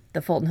in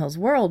the Fulton Hills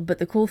world, but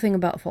the cool thing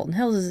about Fulton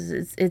Hills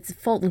is it's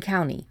Fulton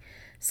County.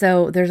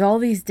 So there's all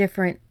these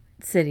different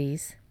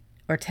cities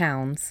or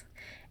towns,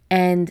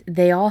 and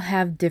they all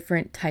have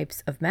different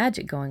types of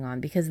magic going on,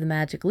 because the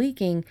magic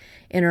leaking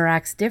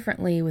interacts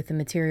differently with the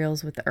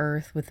materials, with the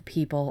earth, with the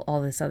people,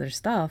 all this other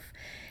stuff.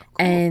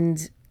 Cool.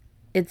 And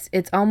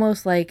it's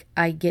almost like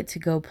I get to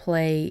go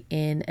play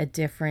in a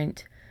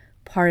different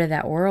part of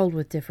that world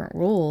with different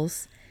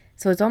rules.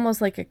 So it's almost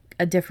like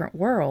a different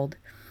world.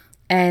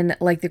 And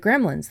like the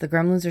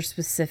Gremlins are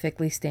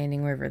specifically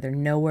Standing River. They're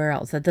nowhere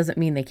else. That doesn't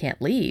mean they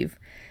can't leave,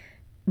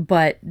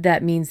 but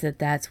that means that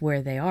that's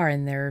where they are,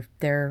 and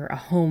they're a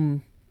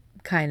home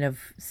kind of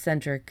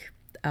centric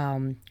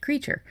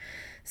creature.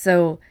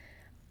 So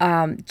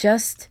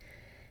just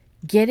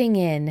getting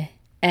in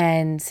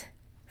and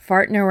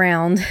farting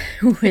around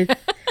with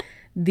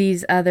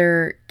these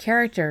other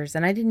characters,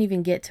 and I didn't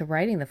even get to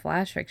writing the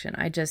flash fiction.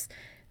 I just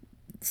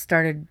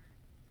started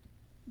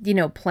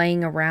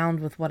playing around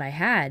with what I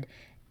had.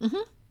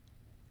 Mm-hmm.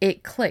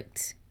 It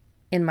clicked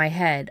in my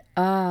head.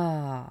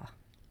 Yeah.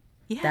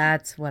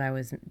 That's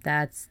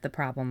the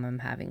problem I'm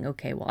having.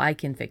 Okay, well, I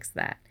can fix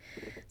that.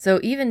 So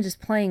even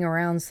just playing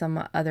around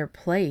some other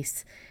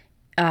place,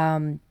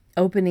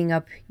 opening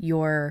up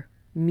your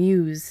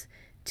muse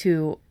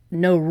to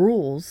no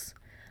rules,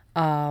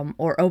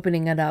 or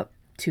opening it up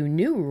to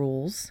new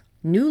rules,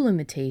 new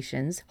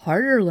limitations,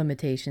 harder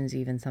limitations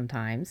even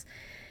sometimes,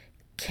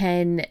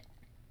 can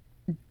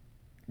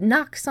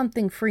knock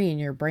something free in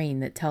your brain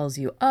that tells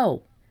you,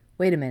 oh,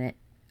 wait a minute,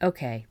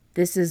 okay,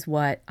 this is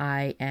what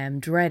I am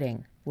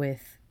dreading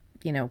with,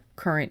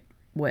 current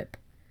whip.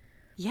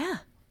 Yeah.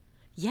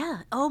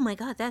 Yeah. Oh my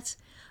God.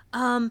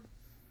 And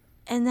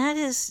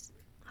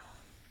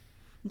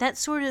that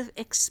sort of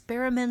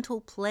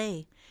experimental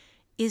play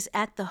is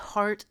at the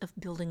heart of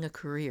building a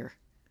career.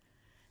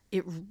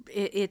 It,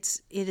 it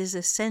is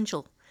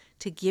essential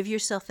to give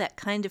yourself that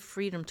kind of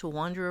freedom to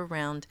wander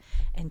around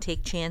and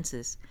take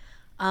chances.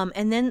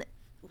 And then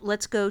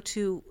let's go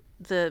to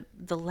the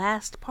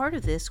last part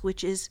of this,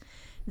 which is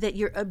that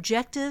your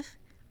objective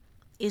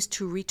is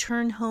to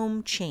return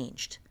home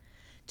changed,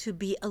 to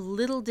be a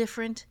little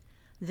different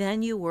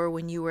than you were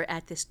when you were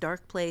at this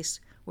dark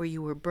place where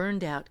you were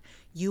burned out.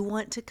 You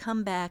want to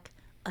come back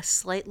a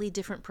slightly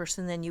different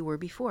person than you were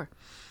before.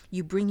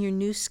 You bring your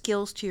new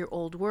skills to your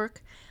old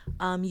work.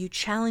 You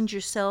challenge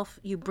yourself.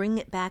 You bring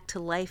it back to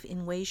life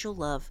in ways you'll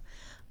love.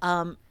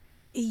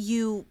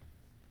 You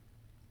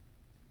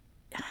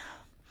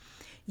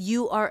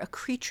you are a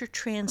creature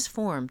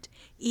transformed,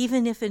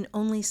 even if in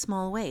only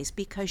small ways,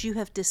 because you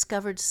have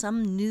discovered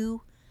some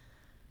new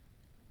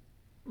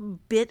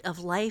bit of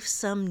life,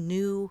 some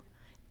new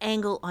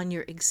angle on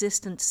your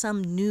existence,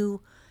 some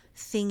new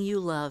thing you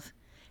love,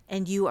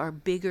 and you are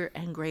bigger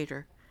and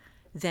greater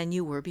than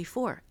you were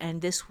before.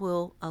 And this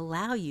will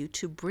allow you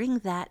to bring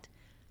that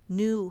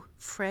new,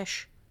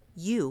 fresh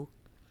you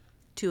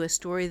to a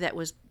story that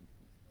was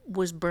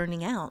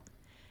burning out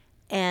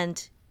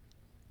and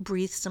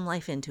breathe some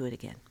life into it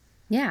again.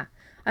 Yeah.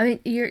 I mean,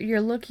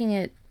 you're looking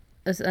at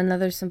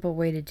another simple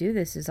way to do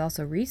this is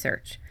also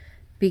research.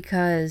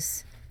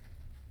 Because,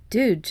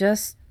 dude,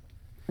 just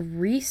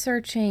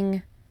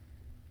researching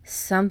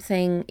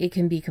something, it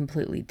can be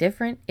completely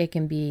different. It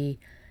can be,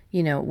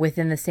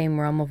 within the same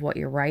realm of what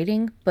you're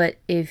writing. But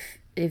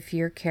if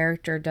your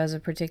character does a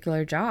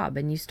particular job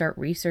and you start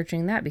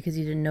researching that because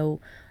you didn't know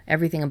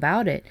everything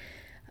about it,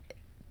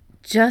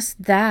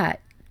 just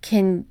that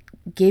can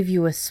give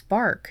you a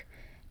spark.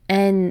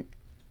 And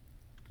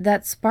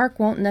that spark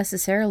won't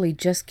necessarily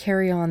just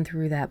carry on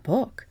through that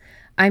book.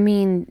 I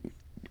mean,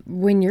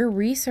 when you're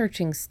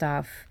researching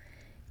stuff,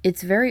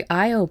 it's very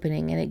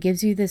eye-opening, and it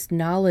gives you this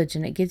knowledge,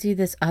 and it gives you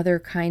this other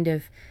kind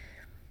of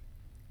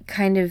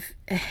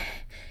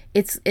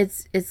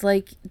it's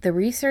like the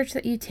research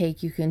that you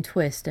take, you can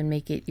twist and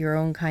make it your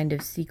own kind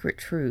of secret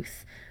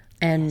truth.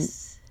 And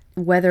yes,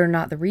 whether or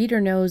not the reader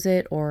knows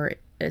it or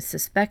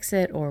suspects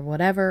it or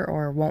whatever,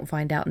 or won't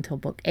find out until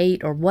book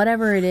 8 or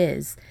whatever it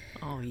is.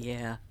 Oh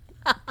yeah.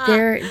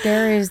 there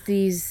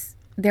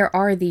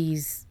are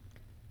these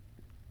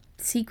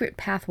secret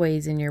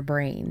pathways in your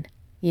brain,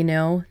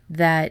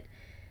 that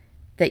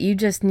you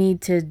just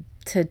need to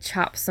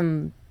chop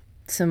some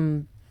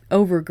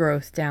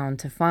overgrowth down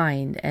to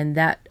find, and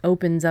that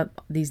opens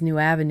up these new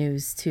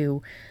avenues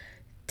to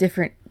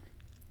different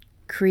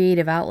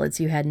creative outlets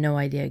you had no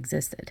idea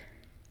existed.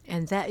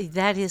 And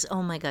that is,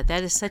 oh my God,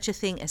 that is such a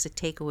thing as a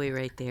takeaway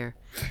right there.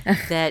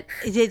 That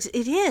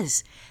it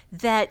is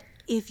that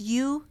if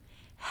you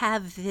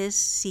have this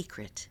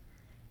secret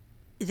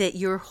that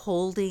you're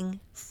holding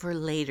for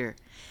later,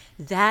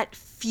 that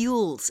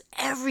fuels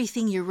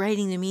everything you're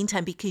writing in the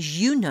meantime, because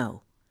you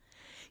know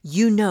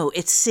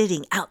it's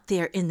sitting out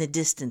there in the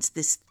distance,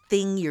 this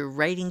thing you're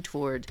writing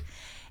toward,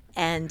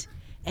 and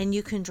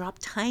you can drop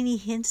tiny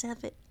hints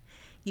of it.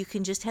 You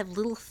can just have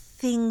little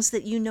things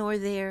that are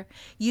there.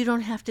 You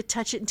don't have to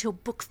touch it until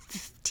book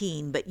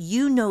 15, but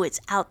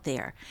it's out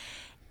there.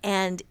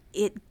 And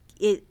it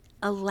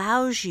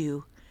allows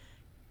you,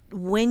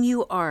 when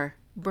you are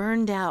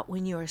burned out,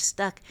 when you are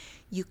stuck,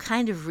 you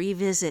kind of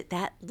revisit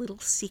that little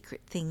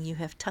secret thing you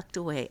have tucked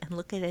away and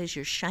look at it as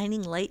your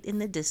shining light in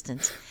the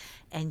distance,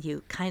 and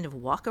you kind of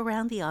walk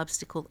around the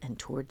obstacle and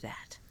toward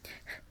that.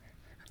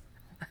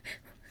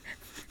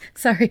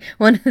 Sorry,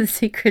 one of the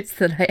secrets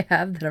that I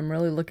have that I'm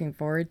really looking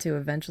forward to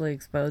eventually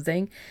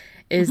exposing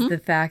is the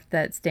fact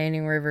that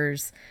Standing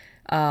River's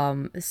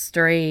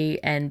stray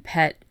and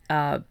pet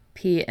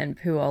pee and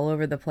poo all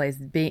over the place,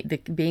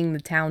 being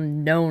the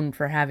town known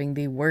for having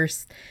the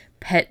worst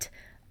pet,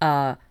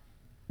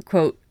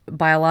 quote,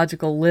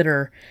 biological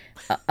litter,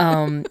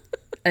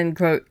 end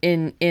quote,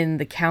 in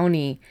the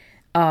county,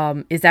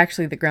 is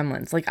actually the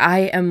Gremlins. Like,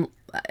 I am,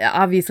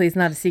 obviously it's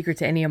not a secret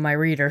to any of my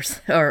readers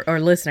or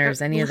listeners,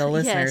 any of the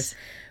listeners, yes,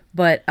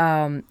 but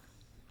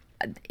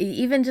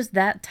even just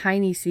that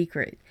tiny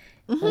secret,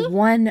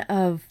 one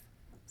of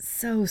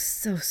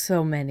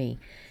so many,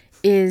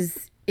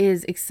 is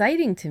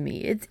exciting to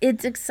me.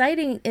 It's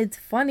exciting. It's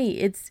funny.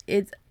 It's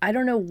I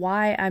don't know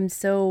why I'm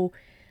so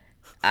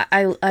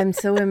I'm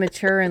so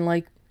immature and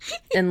like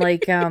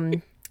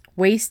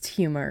waste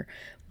humor,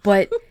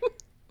 but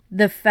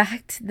the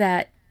fact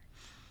that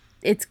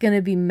it's going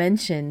to be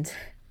mentioned,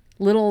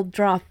 little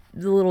drops,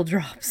 little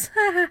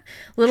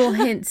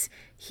hints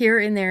here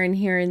and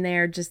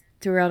there, just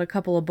throughout a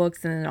couple of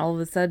books, and then all of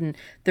a sudden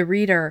the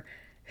reader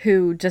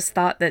who just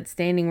thought that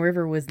Standing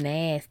River was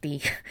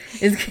nasty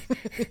is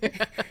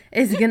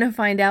gonna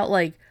find out,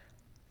 like,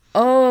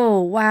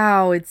 oh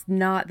wow, it's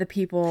not, the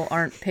people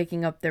aren't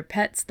picking up their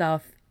pet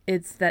stuff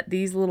It's that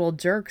these little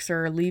jerks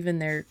are leaving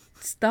their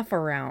stuff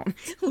around.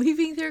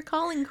 Leaving their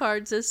calling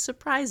cards as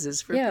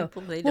surprises for Yeah.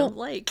 people they Well, don't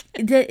like.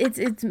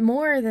 It's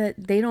more that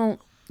they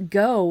don't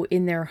go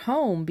in their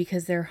home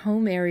because their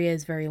home area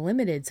is very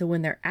limited. So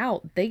when they're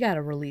out, they got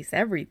to release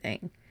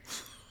everything.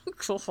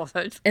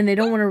 God. And they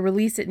don't want to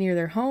release it near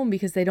their home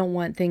because they don't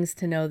want things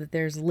to know that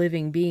there's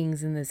living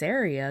beings in this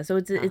area. So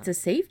it's a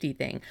safety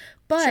thing.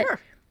 But Sure.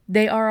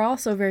 they are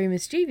also very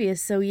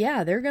mischievous. So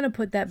yeah, they're going to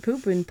put that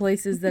poop in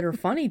places that are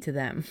funny to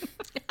them.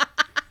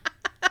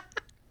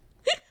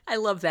 I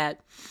love that.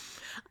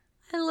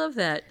 I love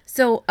that.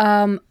 So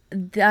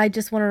I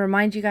just want to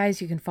remind you guys,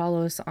 you can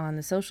follow us on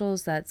the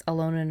socials. That's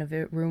Alone in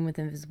a Room with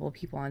Invisible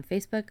People on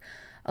Facebook,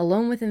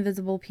 Alone with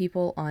Invisible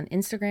People on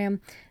Instagram,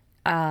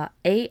 at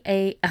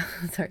AIARWIP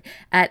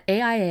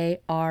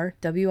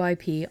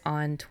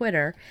on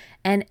Twitter,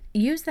 and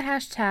use the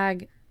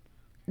hashtag,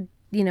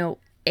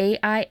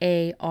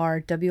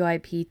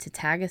 AIARWIP to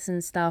tag us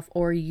and stuff,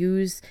 or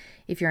use,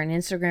 if you're on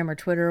Instagram or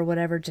Twitter or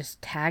whatever, just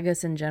tag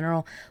us in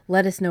general.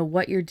 Let us know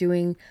what you're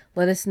doing.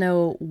 Let us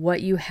know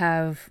what you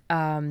have,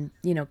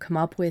 come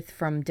up with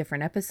from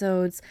different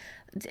episodes.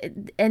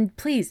 And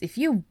please, if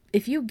you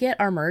get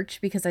our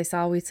merch, because I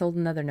saw we sold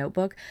another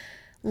notebook,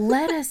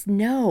 let us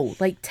know.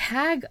 Like,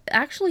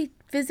 actually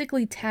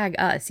physically tag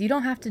us. You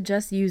don't have to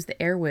just use the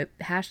AirWhip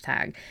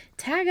hashtag.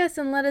 Tag us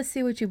and let us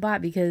see what you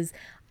bought, because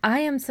I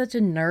am such a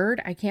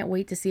nerd. I can't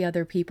wait to see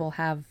other people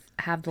have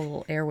the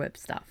little AirWhip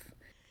stuff.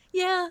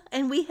 Yeah,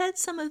 and we had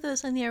some of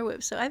those on the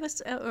Airwhip. So I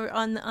was, or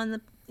on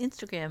the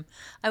Instagram.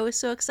 I was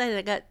so excited.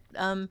 I got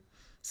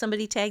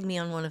somebody tagged me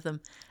on one of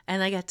them,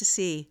 and I got to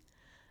see,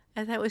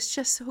 and that was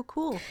just so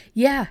cool.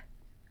 Yeah.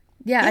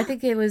 I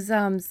think it was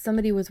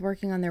somebody was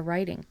working on their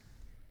writing.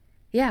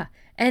 Yeah,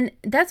 and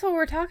that's what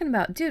we're talking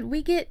about, dude.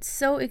 We get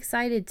so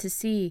excited to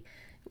see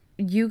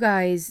you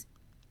guys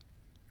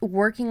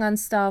working on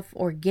stuff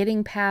or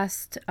getting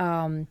past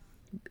burnouts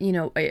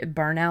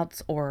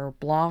or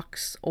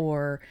blocks,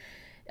 or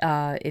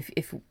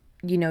if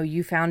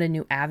you found a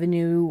new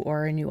avenue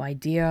or a new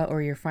idea,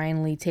 or you're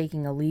finally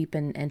taking a leap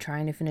and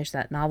trying to finish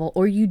that novel,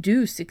 or you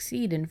do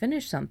succeed and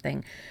finish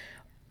something.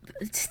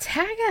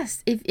 Tag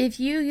us. If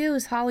you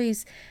use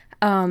Holly's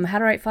How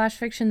to Write Flash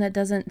Fiction That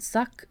Doesn't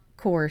Suck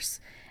course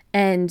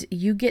and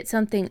you get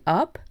something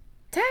up,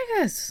 tag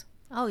us.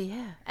 Oh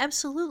yeah,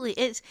 absolutely.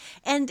 It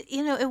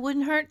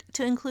wouldn't hurt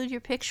to include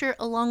your picture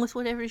along with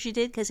whatever you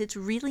did, because it's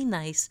really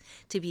nice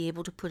to be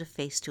able to put a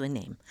face to a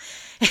name.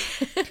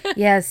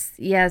 Yes.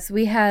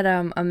 We had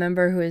a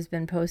member who has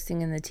been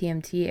posting in the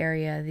TMT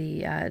area,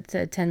 the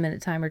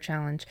 10-minute timer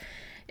challenge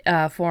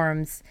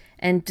forums,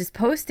 and just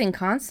posting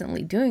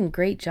constantly, doing a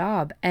great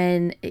job.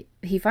 And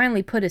he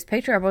finally put his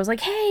picture up. I was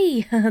like,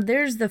 hey,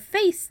 there's the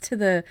face to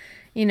the,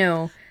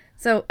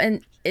 so,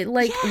 and it,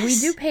 like, Yes! we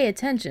do pay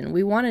attention.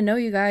 We want to know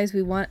you guys.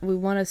 We want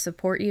to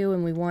support you,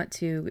 and we want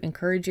to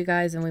encourage you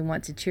guys, and we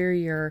want to cheer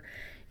your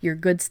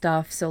good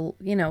stuff. So,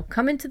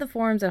 come into the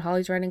forums at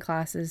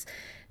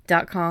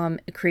hollyswritingclasses.com,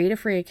 create a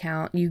free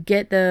account. You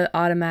get the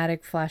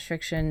automatic Flash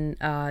Fiction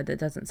That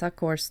Doesn't Suck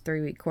course,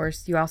 3-week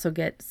course. You also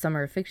get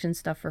summer fiction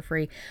stuff for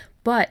free,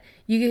 but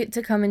you get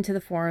to come into the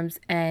forums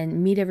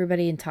and meet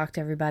everybody and talk to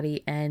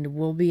everybody, and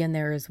we'll be in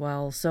there as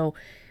well. So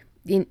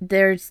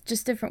there's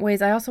just different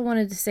ways. I also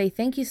wanted to say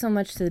thank you so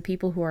much to the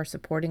people who are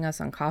supporting us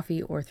on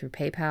Ko-fi or through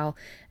PayPal.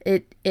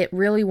 It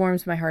really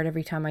warms my heart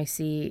every time I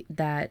see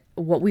that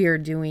what we are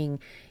doing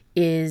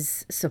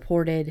is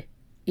supported.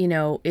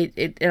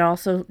 It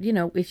also,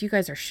 if you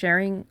guys are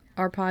sharing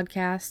our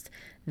podcast,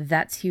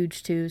 that's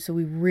huge too. So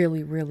we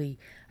really, really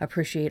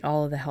appreciate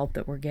all of the help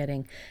that we're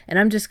getting. And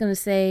I'm just going to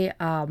say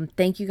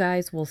thank you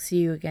guys. We'll see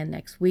you again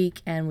next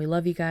week. And we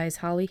love you guys.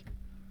 Holly?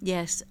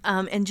 Yes,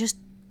 and just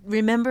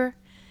remember,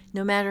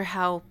 no matter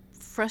how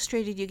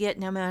frustrated you get,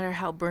 no matter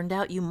how burned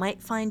out you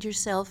might find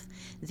yourself,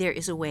 there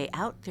is a way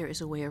out, there is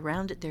a way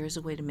around it, there is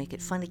a way to make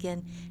it fun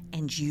again,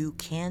 and you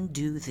can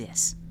do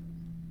this.